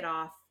pay it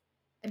off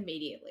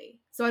immediately.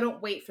 So I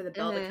don't wait for the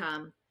bill to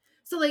come.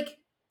 So like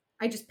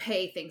I just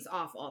pay things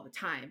off all the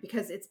time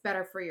because it's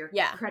better for your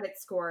credit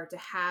score to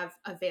have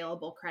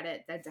available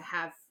credit than to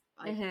have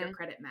like your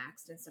credit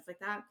maxed and stuff like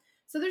that.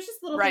 So there's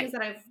just little things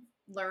that I've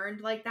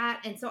learned like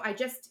that. And so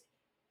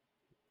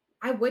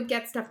I would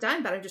get stuff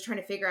done, but I'm just trying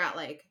to figure out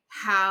like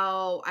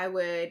how I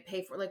would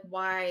pay for, like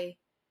why,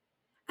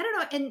 I don't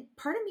know. And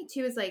part of me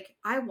too is like,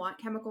 I want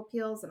chemical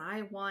peels and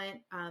I want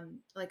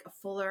like a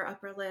fuller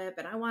upper lip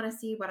and I want to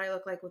see what I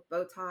look like with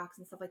Botox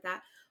and stuff like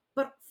that.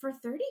 But for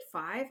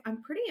 35,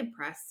 I'm pretty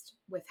impressed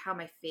with how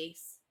my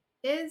face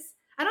is.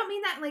 I don't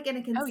mean that like in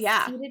a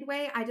conceited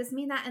way. I just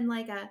mean that in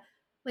like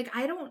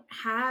I don't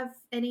have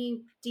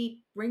any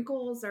deep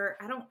wrinkles or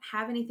I don't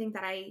have anything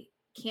that I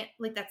can't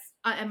like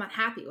I'm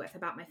unhappy with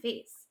about my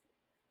face.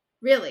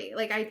 Really.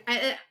 Like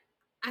I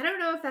don't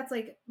know if that's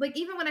like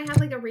even when I have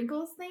like a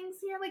wrinkles things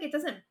here, like it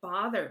doesn't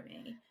bother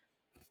me.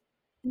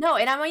 No,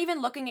 and I'm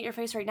even looking at your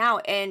face right now,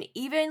 and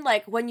even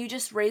like when you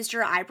just raised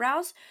your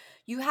eyebrows,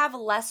 you have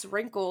less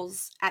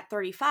wrinkles at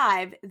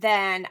 35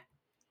 than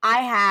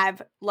I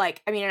have.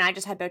 Like, I mean, and I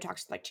just had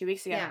Botox like 2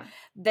 weeks ago. Yeah.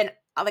 Then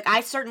like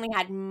I certainly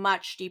had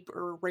much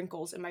deeper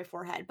wrinkles in my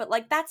forehead, but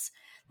like that's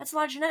a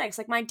lot of genetics.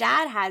 Like my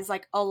dad has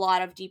like a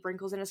lot of deep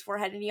wrinkles in his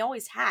forehead, and he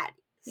always had,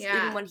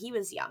 even when he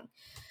was young.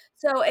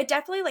 So it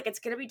definitely like it's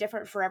gonna be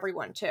different for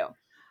everyone too.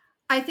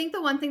 I think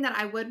the one thing that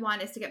I would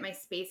want is to get my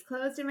space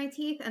closed in my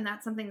teeth. And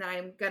that's something that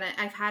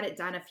I've had it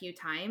done a few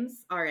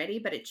times already,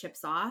 but it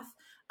chips off.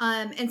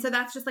 And so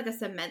that's just like a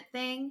cement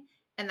thing.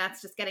 And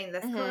that's just getting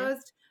this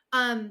closed.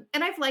 And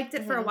I've liked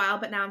it for a while,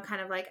 but now I'm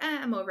kind of like,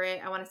 I'm over it.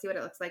 I want to see what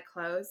it looks like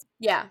closed.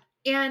 Yeah.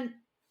 And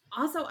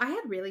also I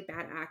had really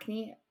bad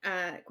acne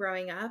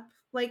growing up.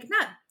 Like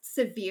not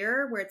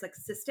severe where it's like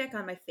cystic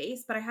on my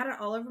face, but I had it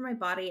all over my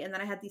body. And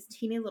then I had these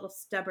teeny little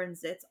stubborn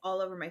zits all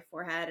over my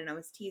forehead. And I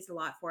was teased a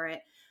lot for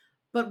it.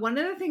 But one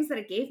of the things that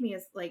it gave me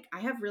is like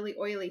I have really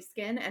oily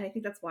skin, and I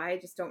think that's why I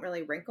just don't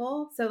really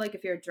wrinkle. So like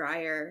if you're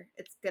drier,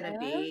 it's gonna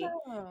be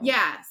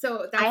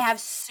So I have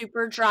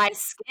super dry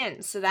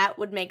skin, so that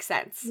would make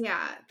sense.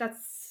 Yeah,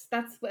 that's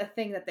a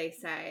thing that they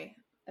say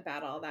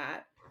about all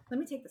that. Let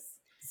me take this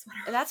sweater.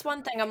 And that's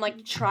one thing I'm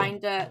like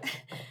trying to.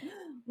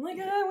 Oh my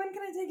god, when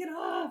can I take it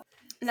off?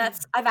 And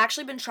I've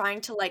actually been trying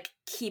to like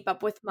keep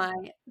up with my.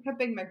 How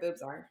big my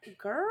boobs are,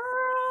 girl.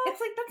 It's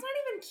like, that's not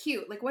even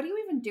cute. Like, what do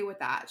you even do with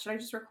that? Should I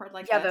just record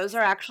like this? Those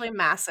are actually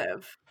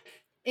massive.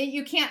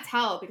 You can't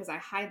tell because I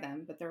hide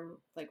them, but they're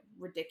like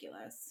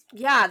ridiculous.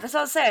 Yeah, that's what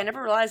I was saying. I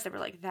never realized they were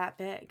like that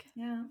big.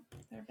 Yeah,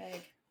 they're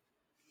big.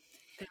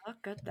 They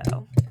look good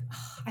though.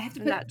 I have to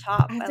put that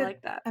top. I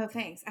like that. Oh,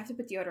 thanks. I have to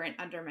put deodorant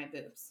under my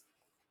boobs.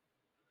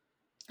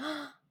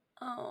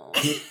 Oh.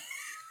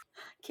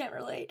 Can't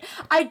relate.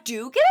 I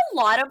do get a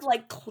lot of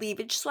like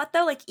cleavage sweat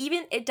though. Like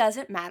even it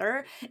doesn't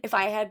matter if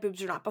I had boobs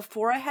or not.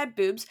 Before I had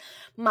boobs,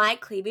 my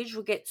cleavage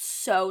would get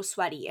so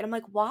sweaty. And I'm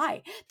like,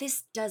 why?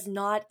 This does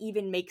not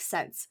even make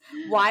sense.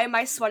 Why am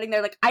I sweating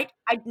there? Like I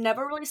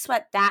never really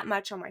sweat that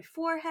much on my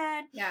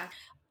forehead. Yeah.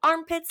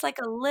 Armpits like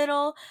a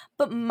little,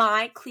 but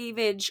my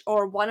cleavage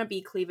or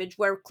wannabe cleavage,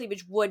 where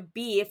cleavage would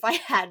be if I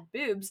had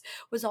boobs,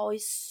 was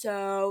always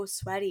so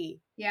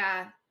sweaty.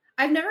 Yeah.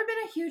 I've never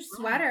been a huge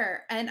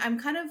sweater, and I'm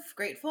kind of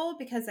grateful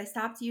because I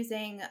stopped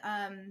using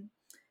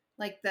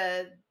like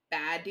the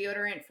bad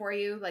deodorant for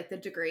you, like the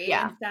Degree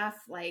and stuff,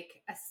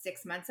 like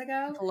 6 months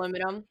ago.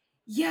 Aluminum.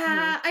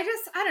 Yeah, I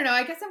don't know.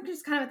 I guess I'm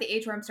just kind of at the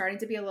age where I'm starting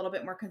to be a little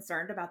bit more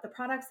concerned about the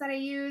products that I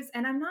use,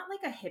 and I'm not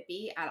like a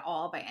hippie at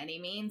all by any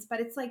means,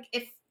 but it's like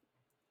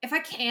if I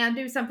can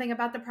do something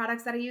about the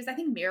products that I use, I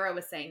think Mira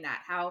was saying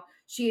that, how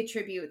she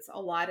attributes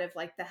a lot of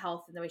like the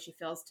health and the way she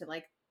feels to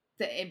like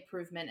the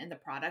improvement in the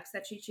products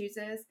that she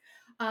chooses.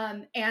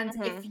 And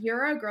if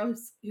you're a girl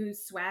who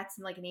sweats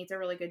and like needs a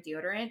really good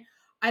deodorant,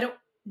 I don't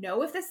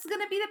know if this is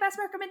going to be the best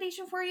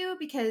recommendation for you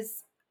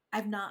because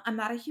I'm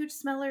not a huge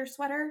smeller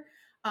sweater.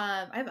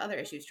 I have other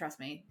issues, trust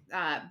me.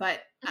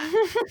 But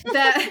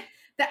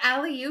the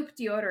Alley Oop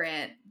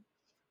deodorant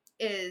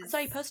is. I saw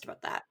you post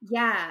about that.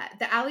 Yeah,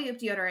 the Alley Oop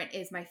deodorant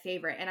is my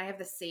favorite, and I have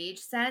the sage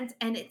scent,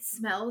 and it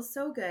smells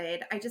so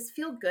good. I just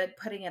feel good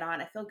putting it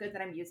on. I feel good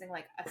that I'm using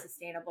like a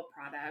sustainable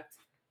product.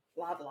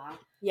 Blah blah.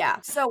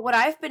 Yeah. So what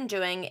I've been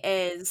doing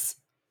is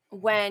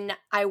when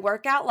I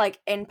work out like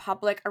in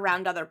public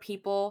around other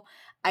people,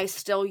 I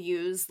still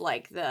use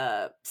like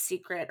the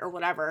Secret or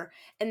whatever,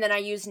 and then I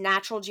use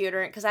natural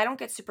deodorant because I don't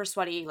get super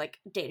sweaty like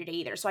day to day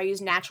either. So I use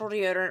natural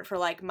deodorant for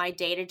like my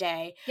day to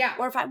day. Yeah.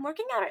 Or if I'm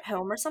working out at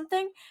home or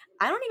something,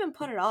 I don't even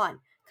put it on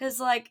because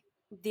like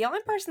the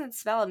only person that's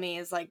smelling me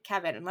is like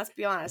Kevin, and let's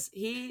be honest,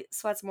 he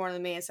sweats more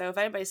than me. So if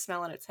anybody's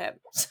smelling, it's him.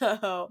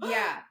 So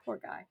yeah, poor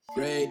guy.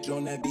 Rage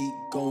on that beat,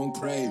 going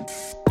crazy.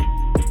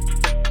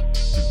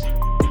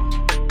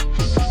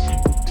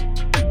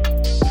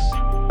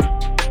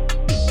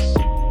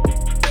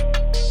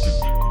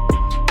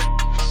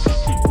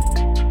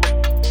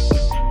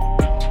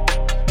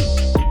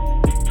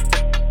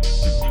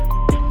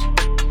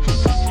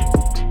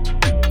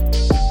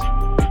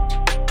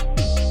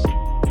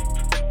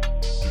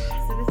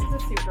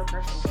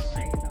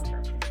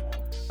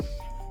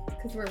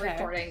 We're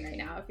recording right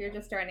now. If you're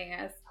just joining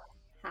us,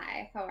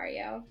 hi, how are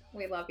you?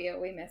 We love you.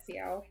 We miss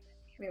you.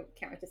 We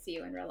can't wait to see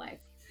you in real life.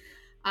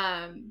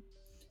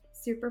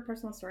 Super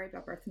personal story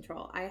about birth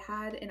control. I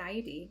had an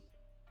IUD.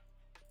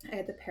 I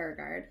had the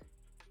Paragard.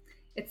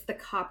 It's the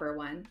copper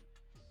one.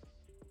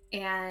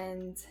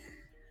 And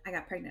I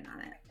got pregnant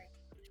on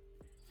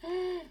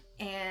it.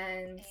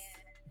 And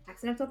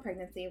accidental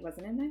pregnancy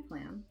wasn't in my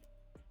plan.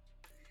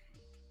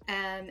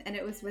 And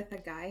it was with a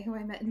guy who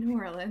I met in New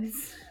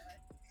Orleans.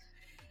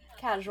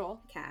 Casual.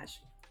 Cash.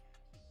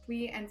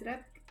 We ended up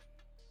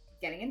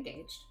getting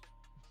engaged.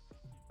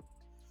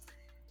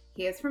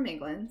 He is from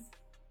England.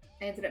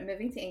 I ended up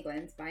moving to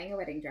England, buying a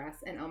wedding dress,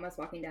 and almost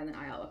walking down the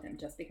aisle with him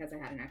just because I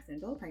had an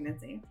accidental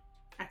pregnancy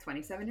at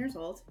 27 years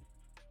old.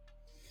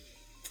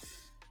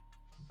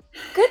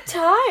 Good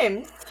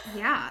time.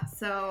 Yeah.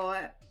 So,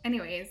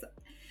 anyways,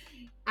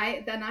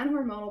 the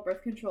non-hormonal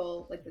birth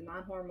control, like the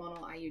non-hormonal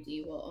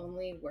IUD, will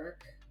only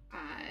work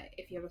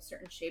if you have a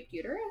certain shaped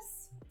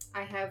uterus.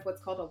 I have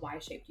what's called a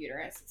Y-shaped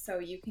uterus, so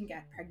you can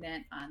get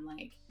pregnant on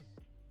like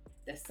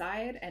this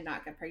side and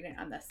not get pregnant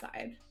on this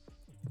side.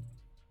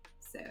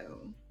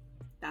 So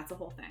that's a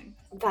whole thing.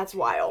 That's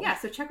wild. Yeah,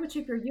 so check what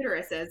shape your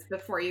uterus is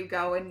before you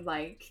go and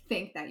like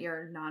think that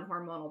your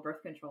non-hormonal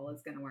birth control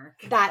is going to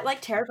work. That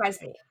like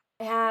terrifies me.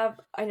 I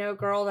know a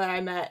girl that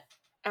I met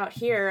out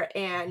here,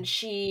 and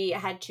she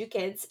had 2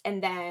 kids,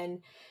 and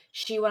then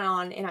she went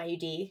on an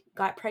IUD,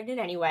 got pregnant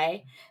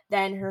anyway.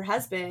 Then her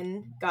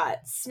husband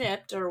got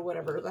snipped, or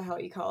whatever the hell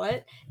you call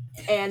it,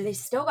 and they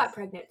still got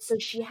pregnant. So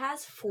she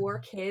has 4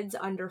 kids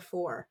under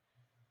 4.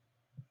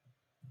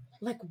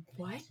 Like,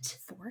 what?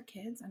 4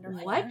 kids under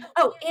 4? What?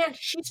 Oh, and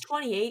she's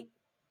 28.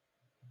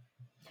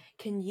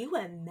 Can you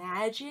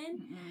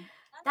imagine? Mm-mm.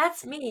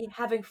 That's me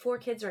having 4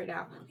 kids right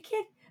now.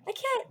 I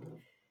can't.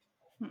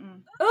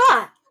 Mm-mm.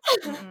 Ah!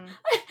 Mm-mm.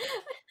 I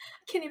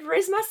can't even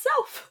raise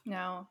myself.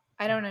 No,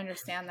 I don't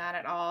understand that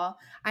at all.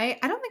 I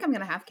don't think I'm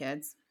gonna have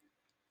kids.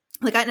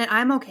 Like,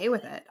 I'm okay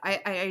with it.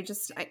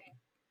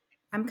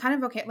 I'm kind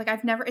of okay. Like,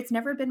 it's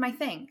never been my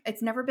thing.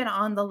 It's never been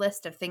on the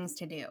list of things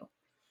to do.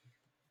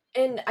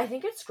 And I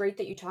think it's great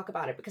that you talk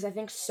about it, because I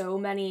think so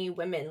many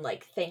women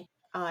like think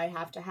I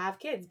have to have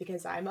kids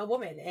because I'm a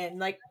woman, and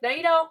like, no,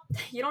 you don't.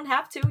 You don't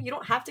have to. You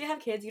don't have to have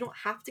kids. You don't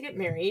have to get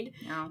married.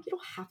 No. You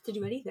don't have to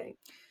do anything.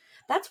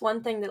 That's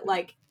one thing that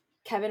like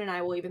Kevin and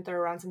I will even throw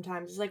around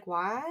sometimes. Is like,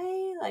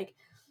 why? Like,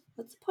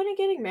 what's the point of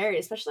getting married?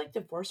 Especially like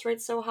divorce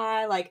rate's so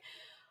high. Like,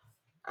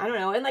 I don't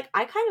know. And like,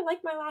 I kind of like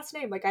my last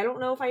name. Like, I don't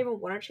know if I even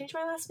want to change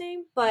my last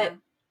name, but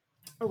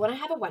I want to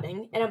have a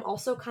wedding. And I'm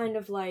also kind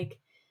of like,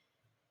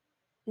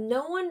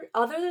 no one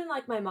other than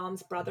like my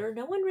mom's brother,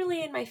 no one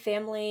really in my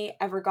family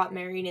ever got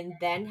married and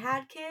then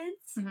had kids.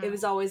 Mm-hmm. It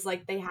was always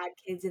like they had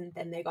kids and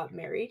then they got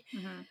married.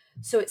 Mm-hmm.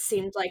 So it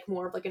seemed like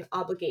more of like an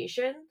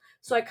obligation.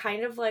 So I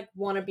kind of like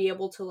want to be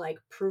able to like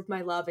prove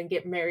my love and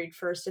get married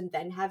first and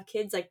then have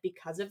kids, like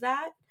because of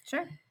that.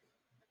 Sure.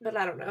 But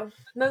I don't know.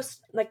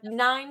 Most, like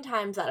 9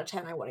 times out of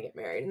 10, I want to get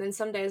married. And then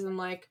some days I'm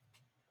like,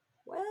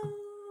 well,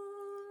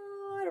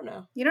 I don't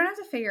know. You don't have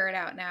to figure it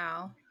out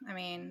now. I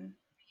mean,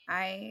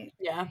 I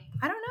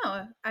don't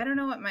know. I don't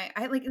know what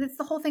it's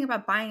the whole thing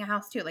about buying a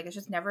house too. Like, it's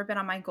just never been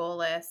on my goal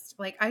list.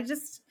 Like, I'm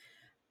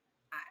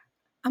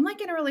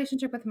like in a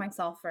relationship with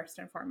myself first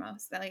and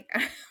foremost. Like,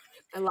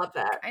 I love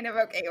that. kind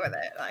of okay with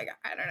it. Like,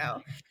 I don't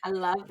know. I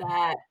love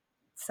that.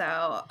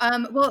 So,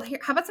 well, here,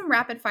 how about some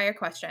rapid fire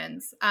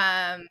questions?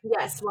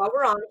 Yes, while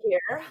we're on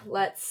here,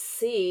 let's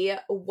see.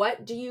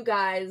 What do you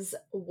guys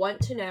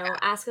want to know?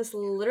 Ask us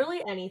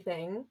literally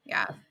anything.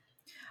 Yeah.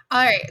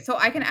 All right. So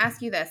I can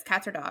ask you this: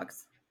 cats or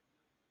dogs?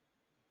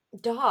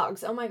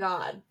 Dogs. Oh my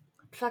god.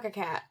 Fuck a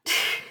cat.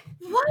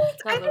 What?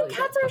 I think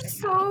cats are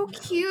so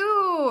cute.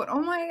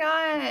 Oh my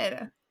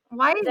god.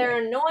 Why?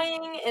 They're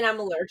annoying and I'm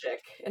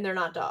allergic, and they're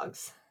not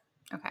dogs.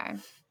 Okay.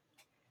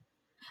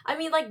 I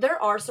mean, like,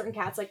 there are certain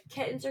cats, like,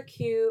 kittens are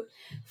cute,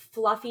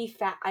 fluffy,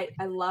 fat.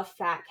 I love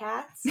fat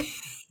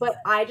cats, but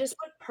I just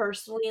would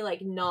personally,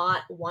 like,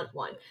 not want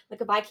one.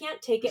 Like, if I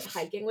can't take it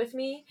hiking with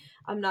me,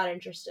 I'm not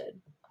interested.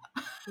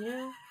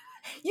 Yeah.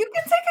 You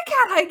can take a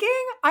cat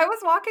hiking. I was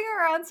walking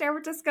around San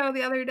Francisco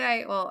the other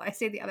day. Well, I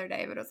say the other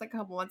day, but it was like a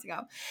couple months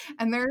ago.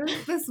 And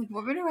there's this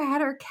woman who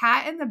had her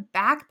cat in the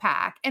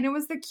backpack, and it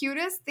was the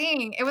cutest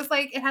thing. It was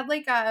like, it had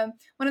like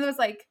one of those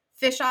like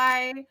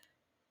fisheye,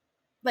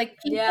 like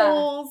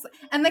peepholes,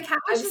 and the cat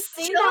was I've just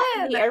seen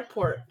that in the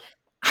airport.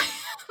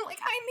 I'm like,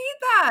 I need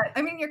that.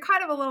 I mean, you're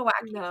kind of a little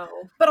wacky. No.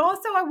 But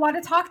also, I want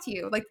to talk to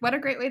you. Like, what a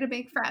great way to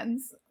make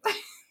friends.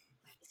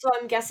 So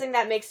I'm guessing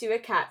that makes you a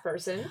cat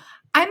person.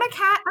 I'm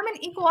an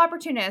equal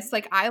opportunist.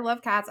 Like, I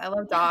love cats. I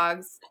love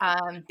dogs.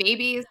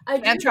 Babies, I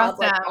can't do trust love,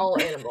 like, them. all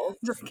animals.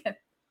 Just kidding.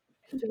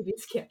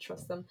 Babies can't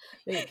trust them.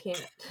 No, you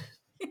can't.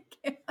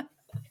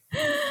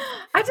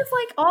 I just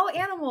like all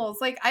animals.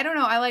 Like, I don't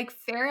know. I like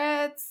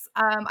ferrets.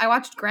 I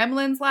watched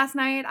Gremlins last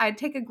night. I'd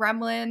take a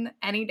gremlin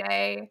any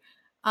day.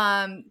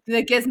 The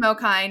gizmo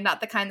kind, not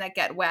the kind that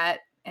get wet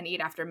and eat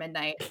after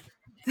midnight.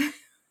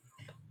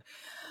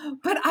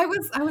 But I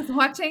was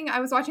watching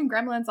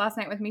Gremlins last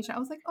night with Misha. I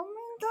was like, oh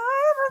my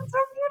god, that's so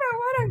cute. I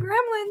want a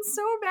gremlin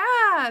so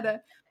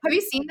bad. Have you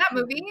seen that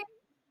movie?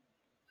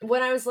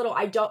 When I was little,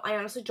 I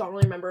honestly don't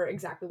really remember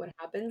exactly what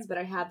happens, but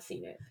I have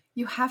seen it.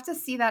 You have to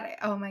see that.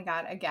 Oh my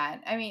god,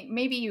 again. I mean,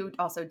 maybe you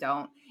also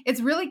don't. It's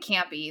really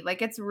campy.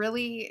 Like, it's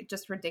really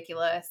just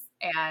ridiculous.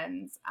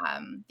 And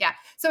yeah.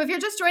 So if you're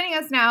just joining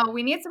us now,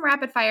 we need some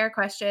rapid fire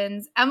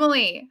questions.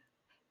 Emily,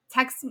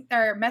 text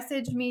or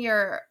message me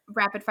your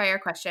rapid fire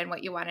question,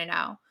 what you want to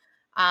know.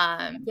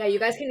 Yeah, you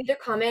guys can either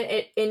comment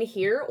it in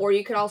here, or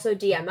you could also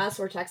DM us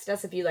or text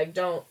us if you like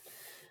don't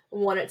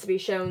want it to be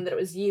shown that it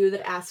was you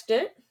that asked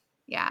it.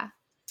 Yeah.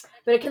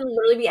 But it can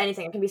literally be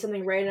anything. It can be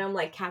something random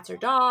like cats or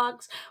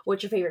dogs.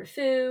 What's your favorite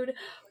food?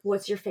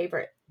 What's your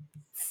favorite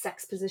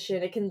sex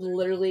position? It can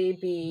literally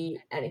be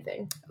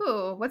anything.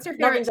 Ooh, what's your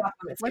favorite?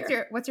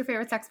 What's your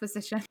favorite sex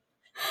position?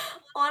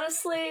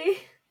 Honestly,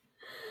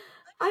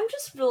 I'm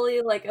just really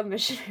like a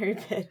missionary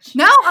bitch.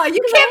 No, you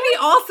can't be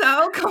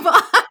also. Come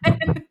on.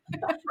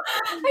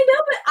 I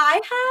know, but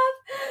I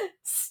have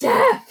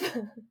Steph.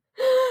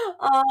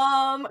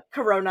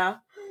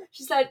 Corona.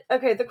 She said,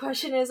 "Okay, the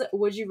question is,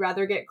 would you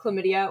rather get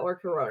chlamydia or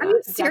corona?" Are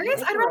you serious?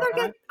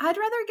 Definitely I'd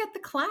rather get the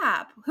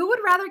clap. Who would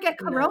rather get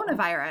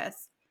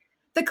coronavirus?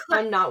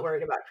 I'm not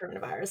worried about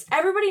coronavirus.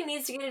 Everybody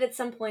needs to get it at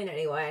some point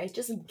anyway. I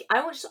just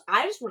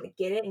want to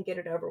get it and get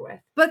it over with.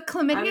 But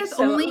chlamydia is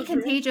only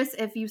contagious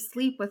if you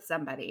sleep with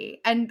somebody,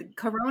 and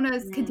corona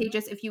is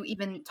contagious if you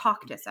even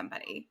talk to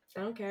somebody.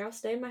 I don't care. I'll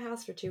stay in my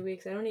house for 2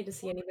 weeks. I don't need to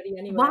see anybody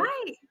anyway.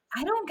 Why?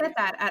 I don't get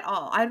that at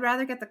all. I'd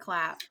rather get the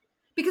clap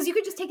because you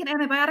could just take an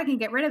antibiotic and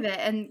get rid of it,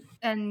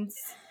 and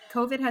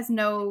COVID has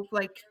no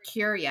like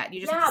cure yet. You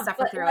just have to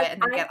suffer through it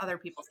and then get other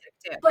people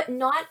sick too. But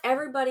not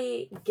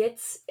everybody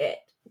gets it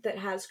that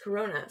has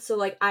corona. So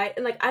like I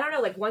don't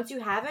know, like once you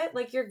have it,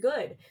 like you're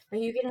good.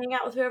 Like you can hang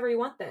out with whoever you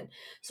want then.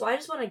 So I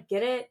just want to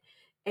get it,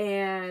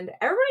 and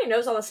everybody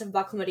knows all this stuff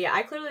about chlamydia.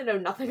 I clearly know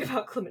nothing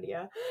about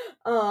chlamydia.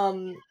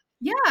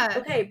 Yeah.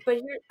 Okay, but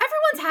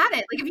everyone's had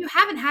it. Like if you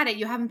haven't had it,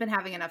 you haven't been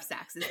having enough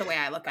sex is the way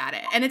I look at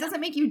it. And it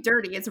doesn't make you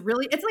dirty. It's a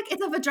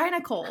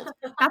vagina cold.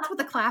 That's what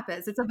the clap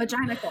is. It's a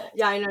vagina cold.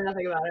 Yeah, I know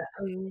nothing about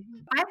it.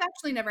 I've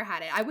actually never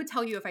had it. I would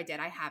tell you if I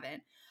did. I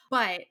haven't.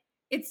 But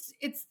it's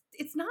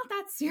not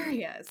that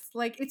serious.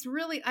 Like it's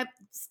really, I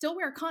still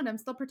wear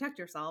condoms, still protect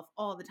yourself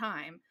all the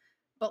time.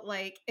 But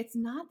like it's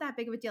not that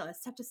big of a deal.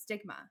 It's such a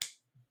stigma.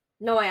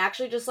 No, I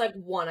actually just like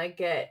want to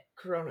get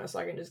corona so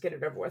I can just get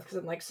it over with because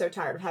I'm like so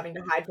tired of having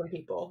to hide from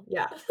people.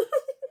 Yeah.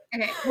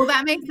 Okay, well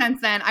that makes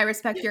sense then. I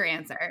respect your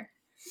answer.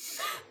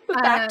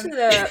 But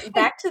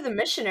back to the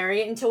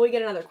missionary until we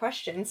get another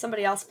question.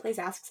 Somebody else please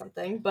ask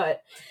something,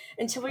 but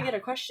until we get a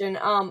question,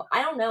 I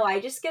don't know.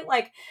 I just get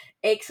like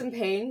aches and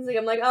pains. Like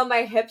I'm like, oh,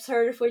 my hips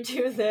hurt if we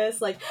do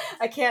this. Like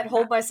I can't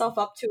hold myself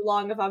up too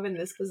long if I'm in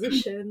this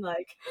position.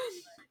 Like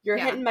you're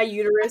hitting my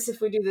uterus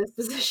if we do this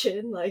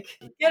position. Like,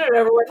 get it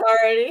over with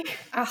already.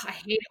 Oh, I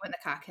hate it when the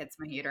cock hits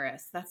my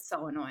uterus. That's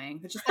so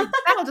annoying. It's just like,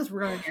 that'll just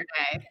ruin your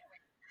day.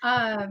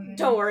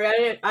 Don't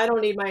worry. I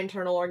don't need my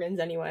internal organs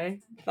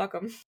anyway. Fuck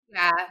them.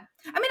 Yeah.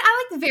 I mean,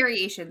 I like the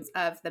variations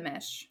of the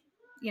mish.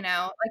 You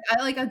know, like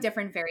I like a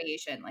different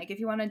variation. Like if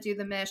you want to do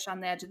the mish on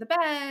the edge of the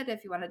bed,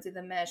 if you want to do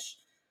the mish,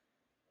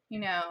 you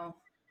know,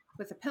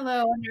 with a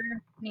pillow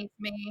underneath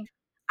me.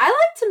 I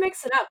like to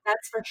mix it up,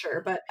 that's for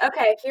sure. But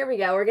okay, here we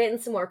go. We're getting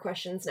some more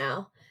questions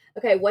now.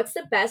 Okay, what's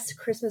the best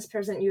Christmas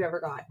present you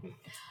ever got?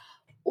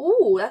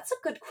 Ooh, that's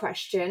a good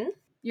question.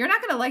 You're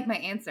not going to like my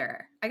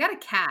answer. I got a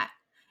cat,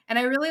 and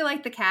I really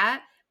like the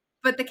cat,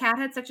 but the cat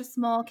had such a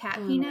small cat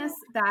penis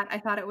that I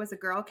thought it was a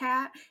girl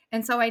cat,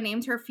 and so I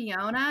named her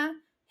Fiona.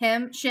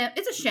 Shim.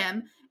 It's a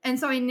Shim, and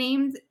so I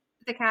named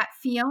the cat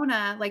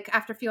Fiona, like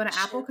after Fiona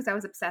Apple, because I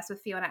was obsessed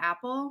with Fiona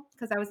Apple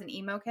because I was an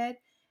emo kid.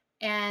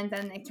 and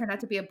then it turned out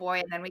to be a boy,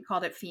 and then we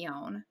called it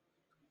Fiona.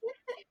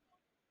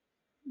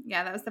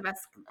 Yeah, that was the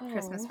best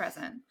Christmas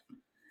present.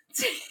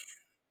 I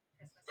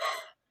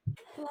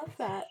love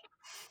that.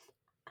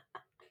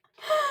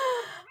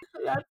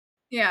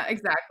 Yeah,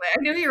 exactly.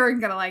 I knew you were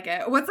gonna like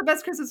it. What's the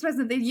best Christmas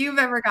present that you've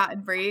ever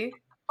gotten, Brie?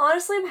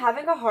 Honestly, I'm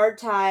having a hard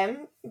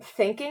time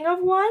thinking of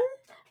one.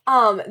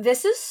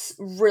 This is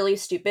really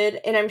stupid,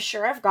 and I'm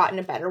sure I've gotten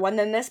a better one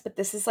than this, but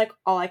this is like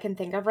all I can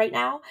think of right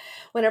now.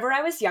 Whenever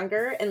I was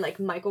younger and like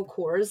Michael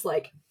Kors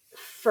like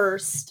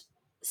first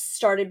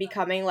started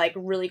becoming like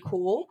really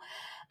cool,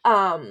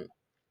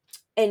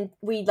 and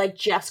we like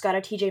just got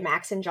a TJ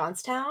Maxx in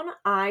Johnstown,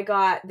 I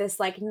got this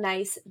like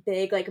nice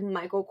big like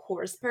Michael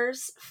Kors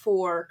purse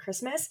for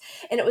Christmas,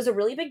 and it was a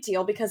really big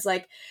deal because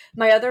like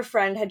my other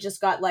friend had just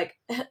got like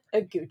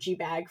a Gucci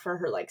bag for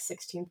her like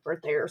 16th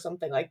birthday or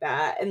something like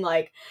that, and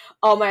like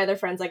all my other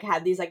friends like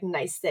had these like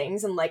nice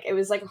things, and like it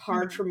was like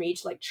hard for me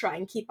to like try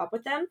and keep up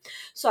with them.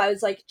 So I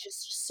was like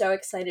just so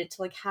excited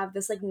to like have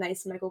this like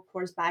nice Michael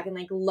Kors bag and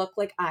like look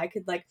like I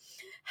could like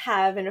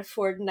have and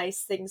afford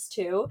nice things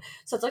too.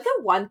 So it's like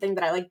the one thing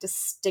that I like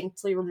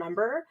distinctly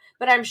remember,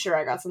 but I'm sure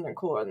I got something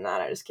cooler than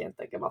that. I just can't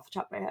think of off the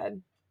top of my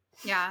head.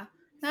 Yeah.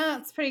 No,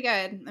 it's pretty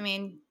good. I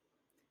mean,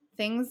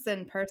 things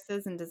and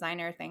purses and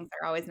designer things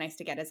are always nice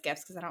to get as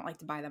gifts because I don't like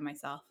to buy them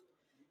myself.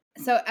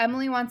 So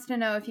Emily wants to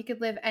know if you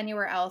could live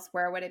anywhere else,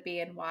 where would it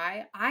be and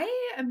why?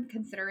 I am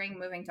considering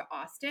moving to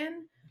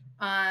Austin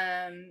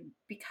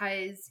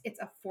because it's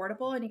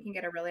affordable and you can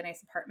get a really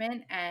nice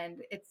apartment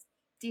and it's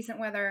decent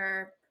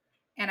weather.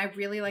 And I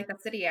really like the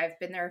city. I've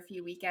been there a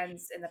few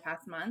weekends in the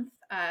past month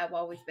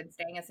while we've been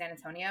staying in San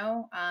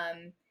Antonio.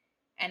 And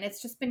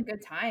it's just been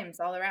good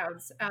times all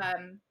around.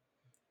 And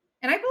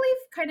I believe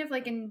kind of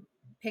like in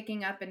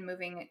picking up and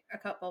moving a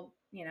couple,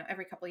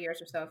 every couple of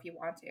years or so if you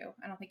want to.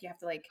 I don't think you have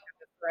to like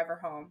have a forever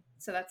home.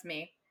 So that's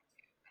me.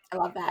 I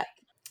love that.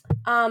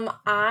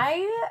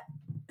 I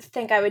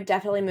think I would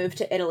definitely move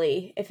to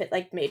Italy if it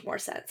like made more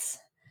sense.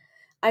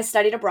 I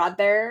studied abroad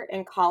there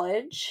in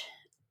college,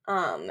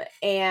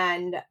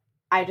 and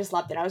I just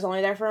loved it. I was only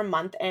there for a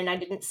month, and I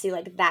didn't see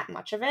like that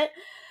much of it,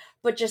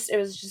 but just it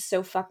was just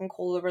so fucking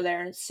cool over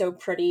there, and it's so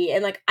pretty.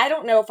 And like I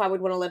don't know if I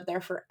would want to live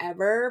there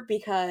forever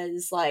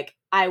because like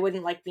I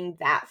wouldn't like being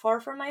that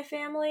far from my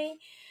family,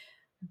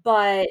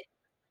 but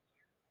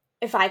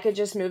if I could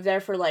just move there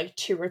for like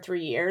 2 or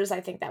 3 years,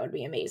 I think that would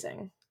be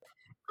amazing.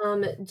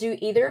 Do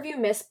either of you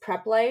miss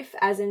prep life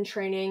as in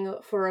training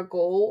for a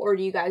goal, or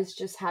do you guys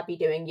just happy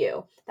doing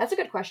you? That's a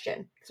good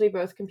question because we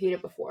both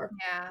competed before.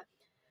 Yeah.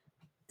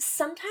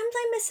 Sometimes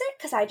I miss it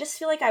because I just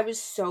feel like I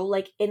was so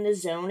like in the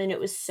zone and it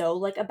was so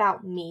like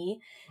about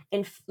me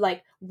and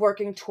like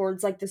working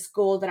towards like this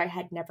goal that I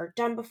had never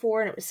done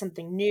before, and it was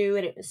something new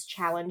and it was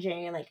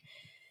challenging, and like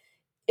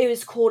it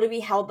was cool to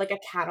be held like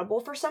accountable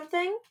for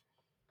something.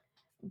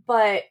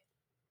 But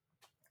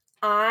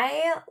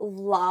I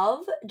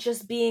love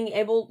just being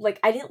able, like,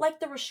 I didn't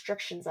like the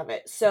restrictions of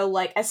it. So,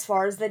 like, as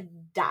far as the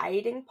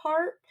dieting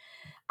part,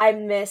 I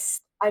miss,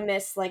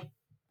 like,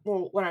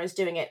 well, when I was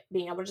doing it,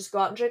 being able to just go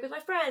out and drink with my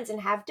friends and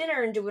have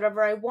dinner and do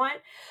whatever I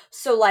want.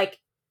 So, like,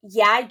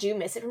 yeah, I do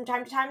miss it from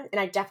time to time, and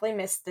I definitely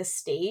miss this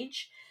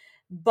stage,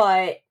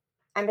 but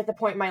I'm at the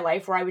point in my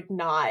life where I would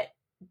not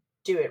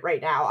do it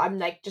right now. I'm,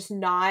 like, just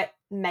not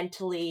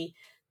mentally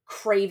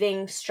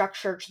craving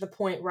structure to the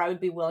point where I would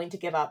be willing to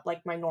give up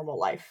like my normal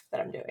life that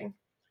I'm doing.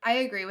 I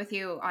agree with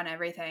you on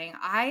everything.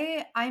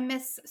 I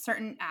miss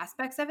certain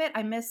aspects of it.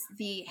 I miss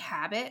the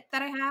habit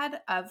that I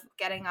had of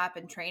getting up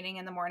and training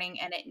in the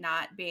morning and it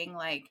not being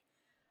like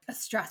a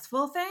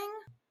stressful thing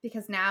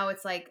because now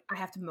it's like I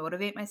have to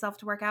motivate myself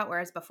to work out,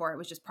 whereas before it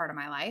was just part of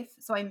my life.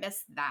 So I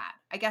miss that.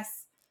 I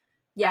guess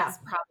that's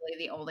probably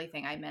the only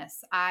thing I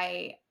miss.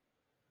 I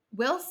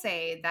will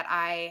say that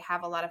I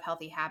have a lot of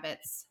healthy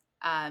habits,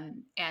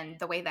 and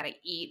the way that I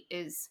eat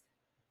is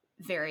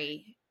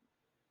very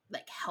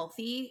like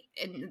healthy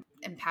and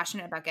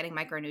passionate about getting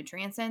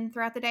micronutrients in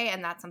throughout the day,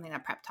 and that's something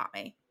that prep taught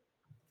me.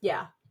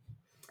 Yeah.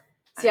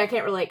 See, I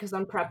can't relate because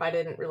on prep I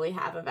didn't really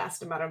have a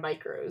vast amount of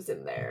micros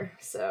in there.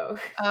 So.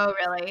 Oh,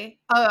 really?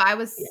 Oh, I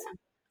was.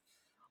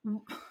 Yeah.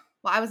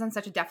 Well, I was on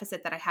such a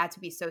deficit that I had to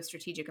be so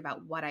strategic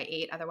about what I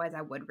ate. Otherwise,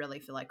 I would really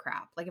feel like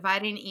crap. Like if I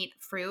didn't eat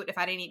fruit, if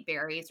I didn't eat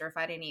berries, or if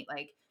I didn't eat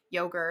like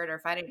yogurt, or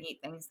if I didn't eat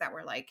things that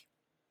were like,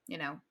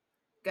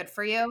 good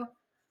for you,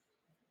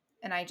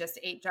 and I just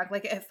ate junk.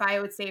 Like if I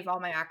would save all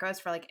my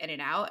macros for like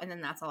In-N-Out and then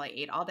that's all I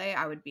ate all day,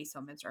 I would be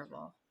so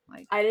miserable.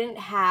 Like I didn't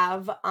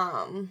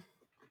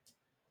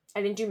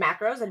do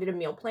macros. I did a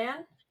meal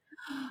plan.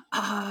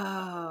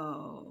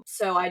 Oh.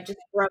 So I just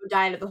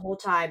dieted the whole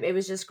time. It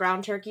was just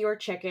ground turkey or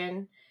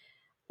chicken,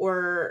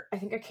 or I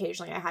think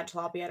occasionally I had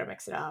tilapia to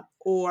mix it up,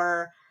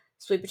 or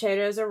sweet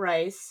potatoes or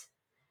rice,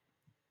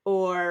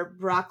 or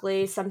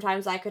broccoli.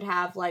 Sometimes I could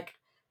have like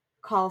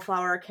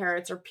cauliflower,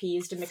 carrots, or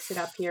peas to mix it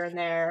up here and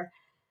there.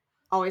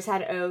 Always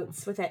had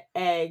oats with it,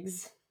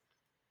 eggs.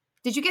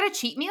 Did you get a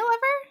cheat meal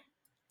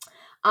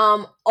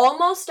ever?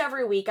 Almost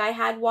every week I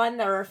had one.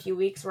 There were a few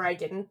weeks where I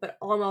didn't, but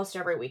almost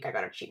every week I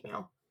got a cheat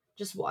meal.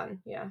 Just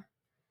one, yeah.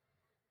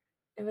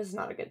 It was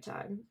not a good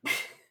time.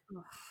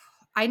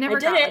 I never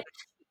did got it. like a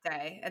cheat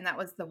day, and that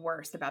was the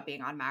worst about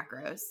being on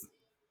macros.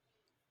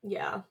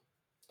 Yeah.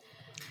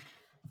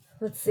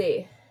 Let's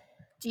see.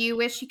 Do you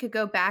wish you could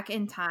go back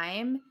in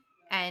time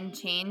and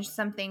change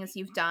some things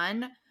you've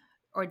done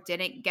or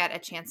didn't get a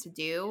chance to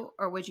do,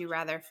 or would you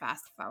rather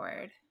fast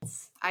forward?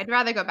 I'd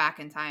rather go back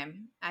in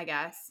time, I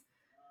guess.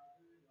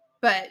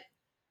 But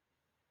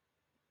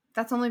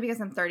that's only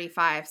because I'm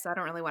 35, so I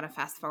don't really want to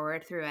fast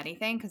forward through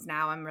anything because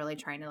now I'm really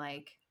trying to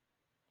like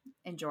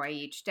enjoy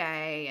each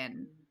day.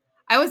 And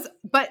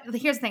but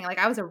here's the thing, like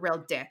I was a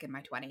real dick in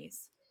my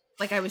 20s.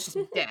 Like I was just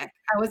a dick.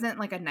 I wasn't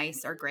like a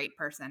nice or great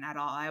person at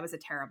all. I was a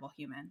terrible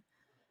human.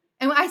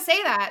 And when I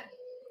say that,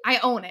 I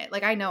own it.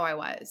 Like I know I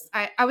was.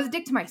 I was a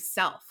dick to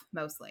myself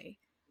mostly.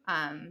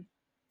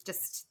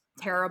 Just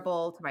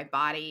terrible to my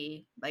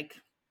body, like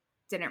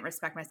didn't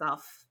respect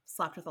myself,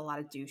 slept with a lot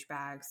of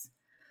douchebags.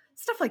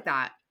 Stuff like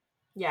that.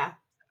 Yeah.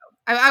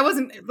 I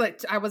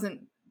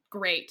wasn't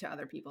great to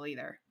other people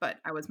either, but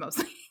I was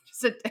mostly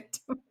just a dick to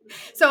them.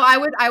 So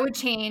I would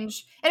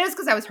change, and it was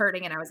because I was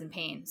hurting and I was in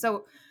pain.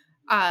 So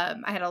I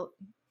had a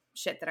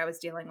shit that I was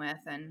dealing with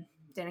and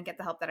didn't get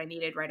the help that I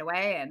needed right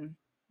away, and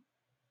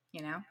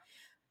you know,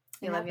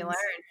 you live, you learn.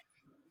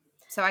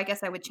 So I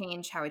guess I would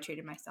change how I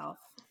treated myself.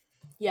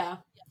 Yeah.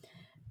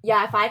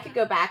 Yeah, if I could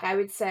go back, I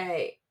would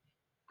say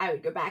I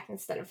would go back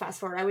instead of fast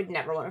forward. I would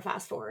never want to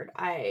fast forward.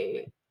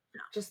 I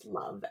just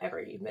love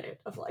every minute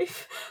of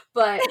life.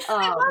 But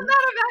I love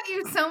that about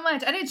you so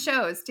much. And it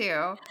shows too.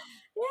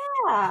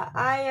 Yeah.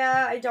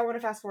 I don't want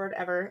to fast forward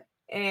ever.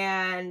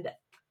 And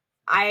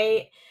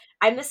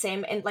I'm the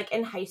same. And like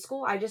in high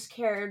school, I just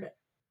cared,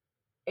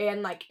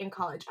 and like in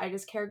college, I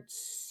just cared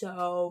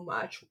so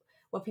much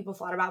what people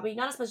thought about me.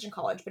 Not as much in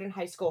college, but in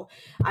high school,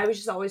 I was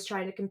just always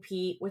trying to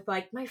compete with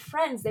like my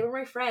friends. They were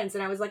my friends,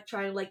 and I was like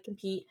trying to like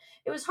compete.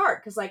 It was hard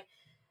because like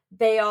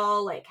they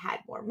all like had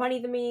more money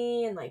than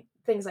me and like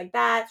things like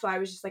that. So I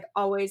was just like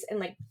always, and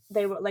like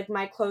they were like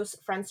my close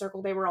friend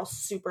circle, they were all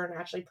super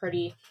naturally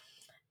pretty.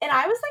 And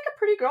I was like a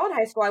pretty girl in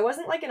high school. I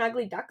wasn't like an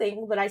ugly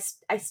duckling, but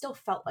I still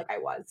felt like I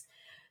was.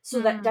 So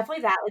that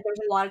definitely that, like, there's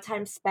a lot of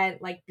time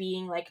spent like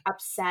being like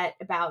upset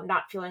about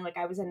not feeling like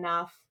I was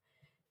enough.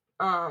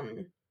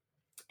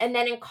 And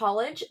then in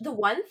college, the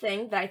one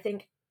thing that I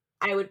think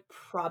I would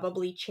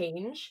probably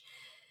change,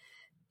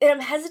 and I'm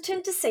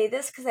hesitant to say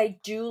this because I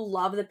do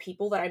love the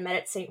people that I met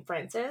at St.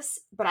 Francis,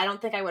 but I don't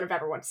think I would have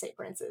ever went to St.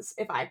 Francis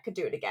if I could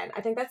do it again.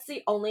 I think that's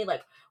the only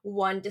like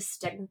one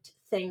distinct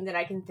thing that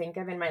I can think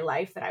of in my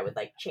life that I would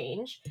like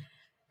change,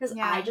 because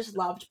I just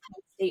loved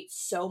Penn State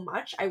so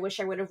much. I wish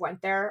I would have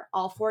went there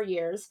all 4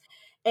 years,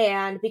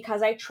 and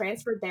because I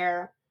transferred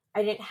there,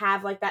 I didn't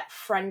have like that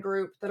friend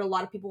group that a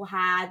lot of people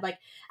had. Like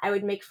I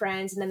would make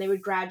friends and then they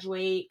would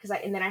graduate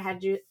and then I had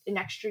to do an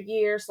extra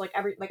year. So like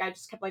I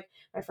just kept like,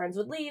 my friends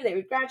would leave, they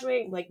would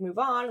graduate, like move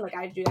on. Like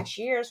I had to do an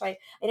extra year. So I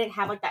didn't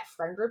have like that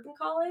friend group in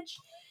college.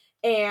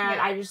 And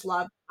I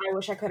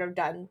wish I could have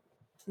done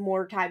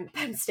more time at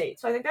Penn State.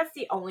 So I think that's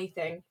the only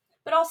thing.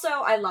 But also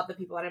I love the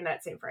people that I met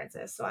at St.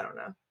 Francis. So I don't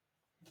know.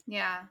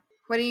 Yeah.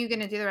 What are you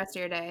going to do the rest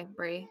of your day,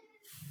 Brie?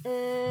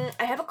 I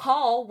have a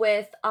call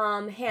with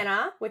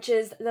Hannah, which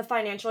is the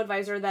financial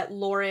advisor that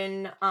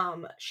Lauren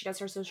she does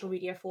her social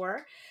media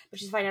for, but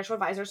she's a financial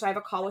advisor. So I have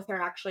a call with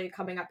her actually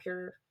coming up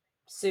here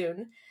soon.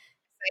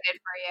 Excited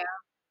for you.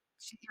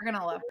 You're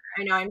gonna love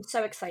her. I know, I'm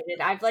so excited.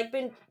 I've like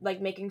been like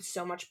making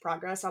so much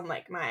progress on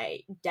like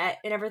my debt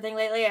and everything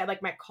lately.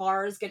 Like my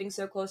car is getting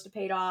so close to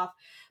paid off.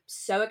 I'm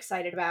so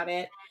excited about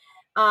it.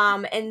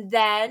 And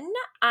then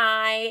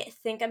I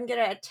think I'm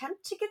gonna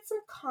attempt to get some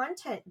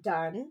content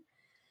done.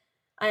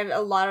 I have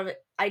a lot of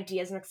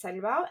ideas I'm excited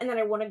about. And then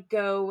I want to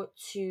go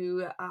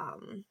to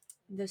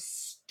the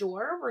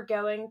store. We're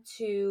going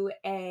to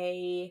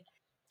a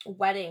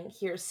wedding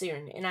here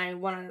soon, and I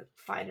want to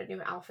find a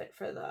new outfit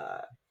for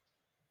the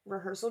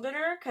rehearsal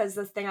dinner, because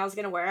the thing I was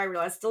going to wear, I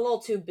realized it's a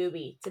little too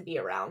booby to be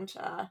around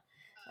my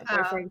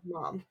boyfriend's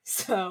mom.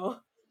 So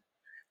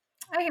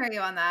I hear you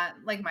on that.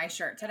 Like my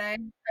shirt today.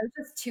 It was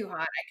just too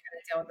hot. I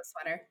couldn't deal with the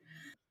sweater.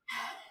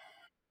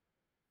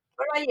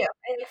 What about you?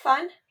 Anything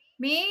fun?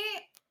 Me?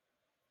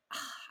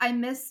 I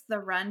missed the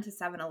run to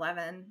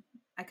 7-Eleven.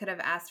 I could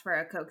have asked for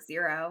a Coke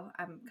Zero.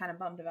 I'm kind of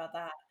bummed about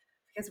that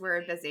because we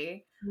were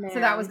busy. Man. So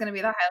that was going to be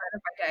the highlight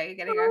of my day,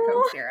 getting a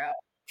Coke Zero.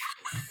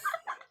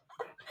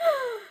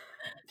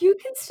 You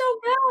can still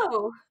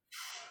go.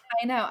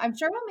 I know. I'm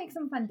sure we'll make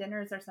some fun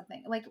dinners or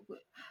something. Like,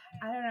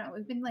 I don't know.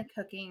 We've been like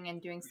cooking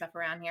and doing stuff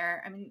around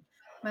here. I mean,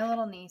 my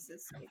little niece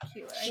is so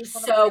cute. She's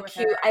so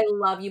cute. I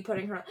love you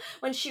putting her.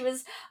 When she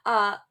was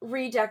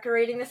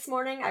redecorating this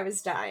morning, I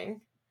was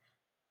dying.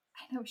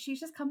 I know. She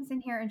just comes in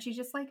here and she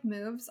just like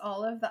moves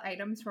all of the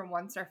items from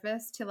one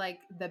surface to like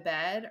the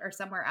bed or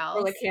somewhere else.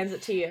 Or like hands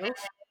it to you.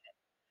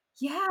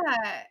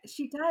 Yeah,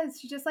 she does.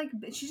 She just like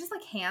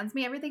hands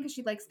me everything because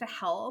she likes to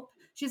help.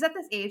 She's at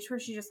this age where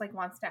she just like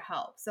wants to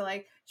help. So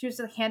like she was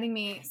just handing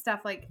me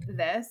stuff like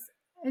this,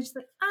 and she's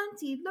like,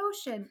 "Auntie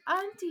lotion,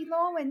 Auntie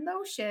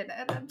lotion,"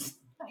 and I'm just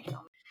like,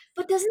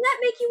 But doesn't that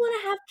make you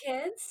want to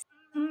have kids?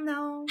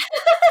 No.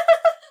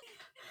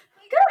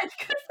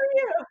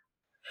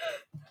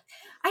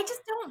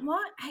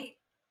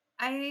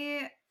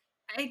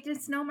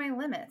 just know my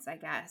limits, I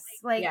guess.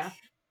 Like, Yeah.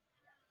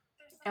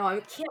 Oh, I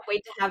can't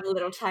wait to have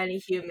little tiny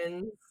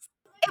humans.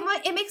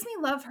 it makes me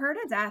love her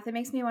to death. It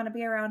makes me want to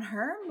be around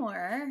her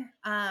more.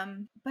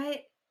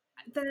 But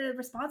the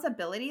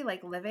responsibility,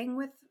 like living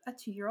with a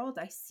 2-year-old,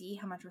 I see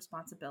how much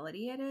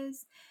responsibility it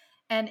is.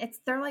 And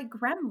they're like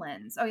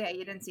gremlins. Oh yeah,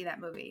 you didn't see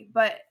that movie,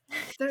 but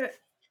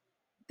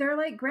they're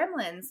like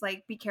gremlins.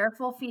 Like, be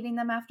careful feeding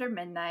them after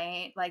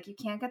midnight. Like, you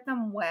can't get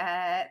them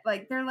wet.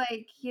 Like, they're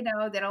like, they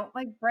don't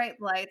like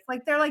bright lights.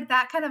 Like, they're like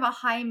that kind of a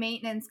high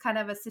maintenance kind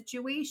of a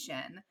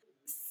situation.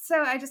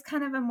 So I just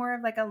kind of am more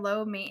of like a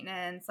low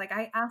maintenance. Like,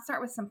 I'll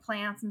start with some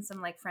plants and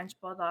some like French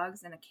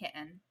bulldogs and a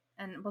kitten,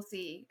 and we'll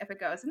see if it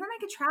goes. And then I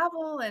could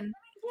travel, and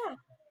Yeah.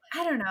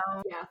 I don't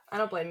know. Yeah, I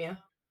don't blame you.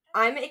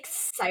 I'm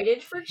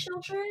excited for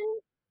children.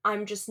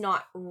 I'm just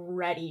not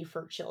ready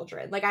for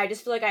children. Like, I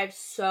just feel like I have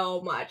so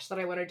much that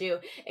I want to do.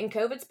 And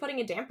COVID's putting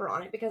a damper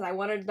on it because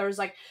there's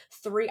like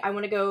 3, I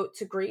want to go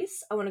to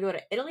Greece, I want to go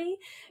to Italy,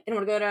 and I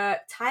want to go to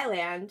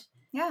Thailand.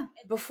 Yeah.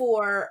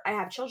 Before I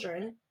have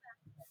children.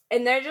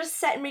 And they're just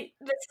setting me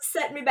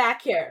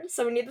back here.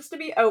 So we need this to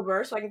be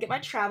over so I can get my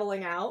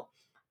traveling out.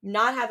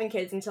 Not having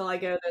kids until I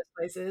go to those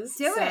places.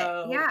 Do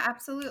it. Yeah,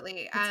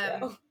 absolutely. Let's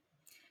go.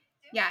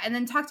 Yeah, and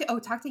then talk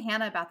to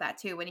Hannah about that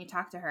too. When you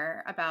talk to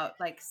her about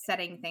like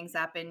setting things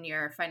up in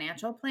your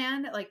financial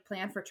plan, like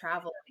plan for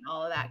travel and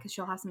all of that, because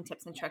she'll have some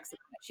tips and tricks.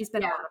 She's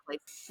been a lot of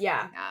places.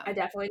 Yeah, I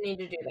definitely need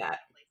to do that.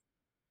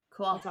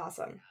 Cool. That's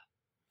awesome.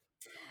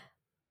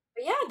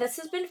 But yeah, this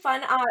has been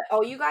fun.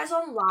 All you guys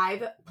on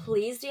live,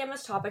 please DM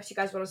us topics you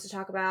guys want us to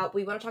talk about.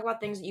 We want to talk about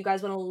things that you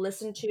guys want to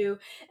listen to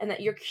and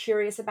that you're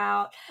curious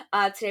about.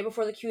 Today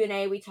before the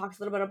Q&A, we talked a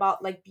little bit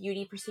about like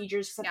beauty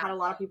procedures because I've had a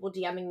lot of people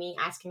DMing me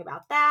asking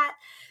about that.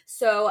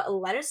 So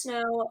let us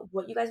know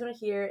what you guys want to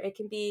hear. It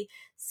can be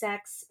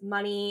sex,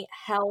 money,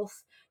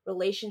 health,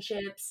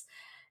 relationships,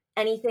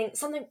 anything.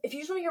 Something. If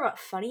you just want to hear about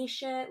funny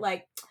shit,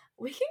 like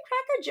we can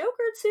crack a joke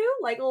or two.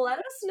 Like let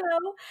us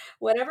know.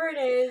 Whatever it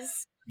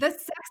is. The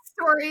sex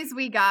stories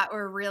we got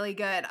were really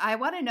good. I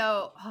want to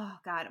know. Oh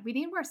God, we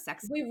need more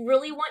sex. We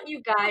really want you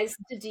guys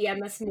to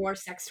DM us more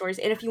sex stories,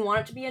 and if you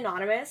want it to be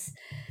anonymous,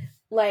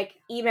 like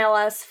email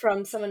us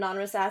from some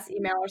anonymous ass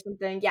email or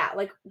something. Yeah,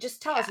 like just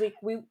tell us.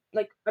 We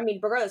like. I mean,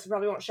 regardless, we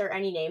probably won't share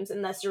any names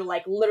unless you're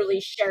like literally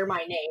share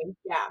my name.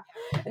 Yeah,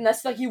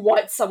 unless like you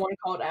want someone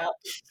called out.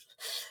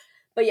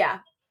 But yeah,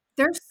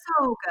 they're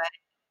so good.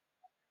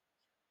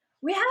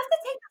 We have to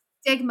take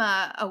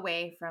stigma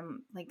away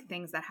from like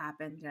things that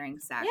happen during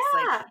sex.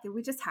 Yeah. Like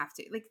we just have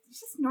to. Like it's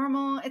just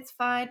normal. It's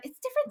fun. It's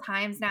different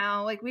times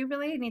now. Like we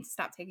really need to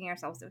stop taking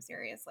ourselves so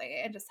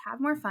seriously and just have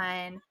more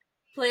fun.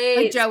 Please.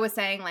 Like Joe was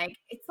saying, like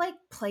it's like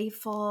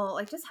playful.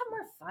 Like just have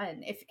more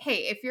fun.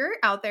 If you're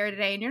out there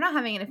today and you're not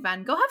having any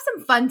fun, go have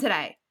some fun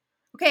today.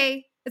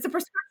 Okay? It's a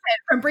prescription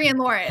from Brie and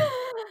Lauren.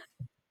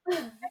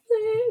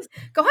 Please.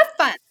 Go have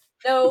fun.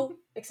 No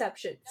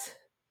exceptions.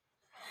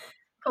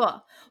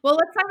 Cool. Well,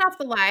 let's sign off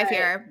the live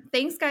here.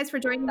 Thanks, guys, for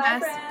joining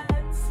us.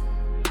 Friends.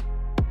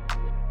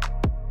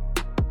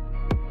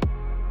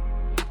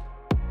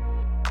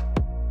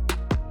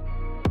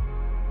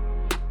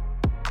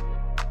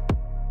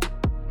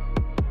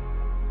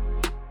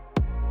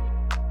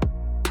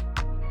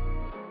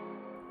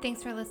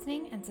 Thanks for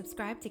listening, and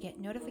subscribe to get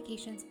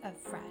notifications of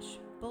fresh,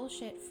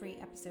 bullshit-free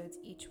episodes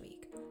each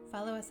week.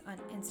 Follow us on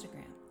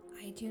Instagram,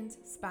 iTunes,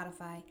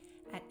 Spotify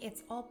at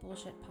It's All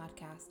Bullshit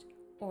Podcast,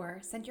 or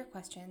send your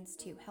questions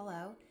to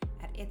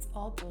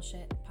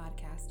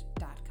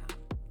hello@itsallbullshitpodcast.com.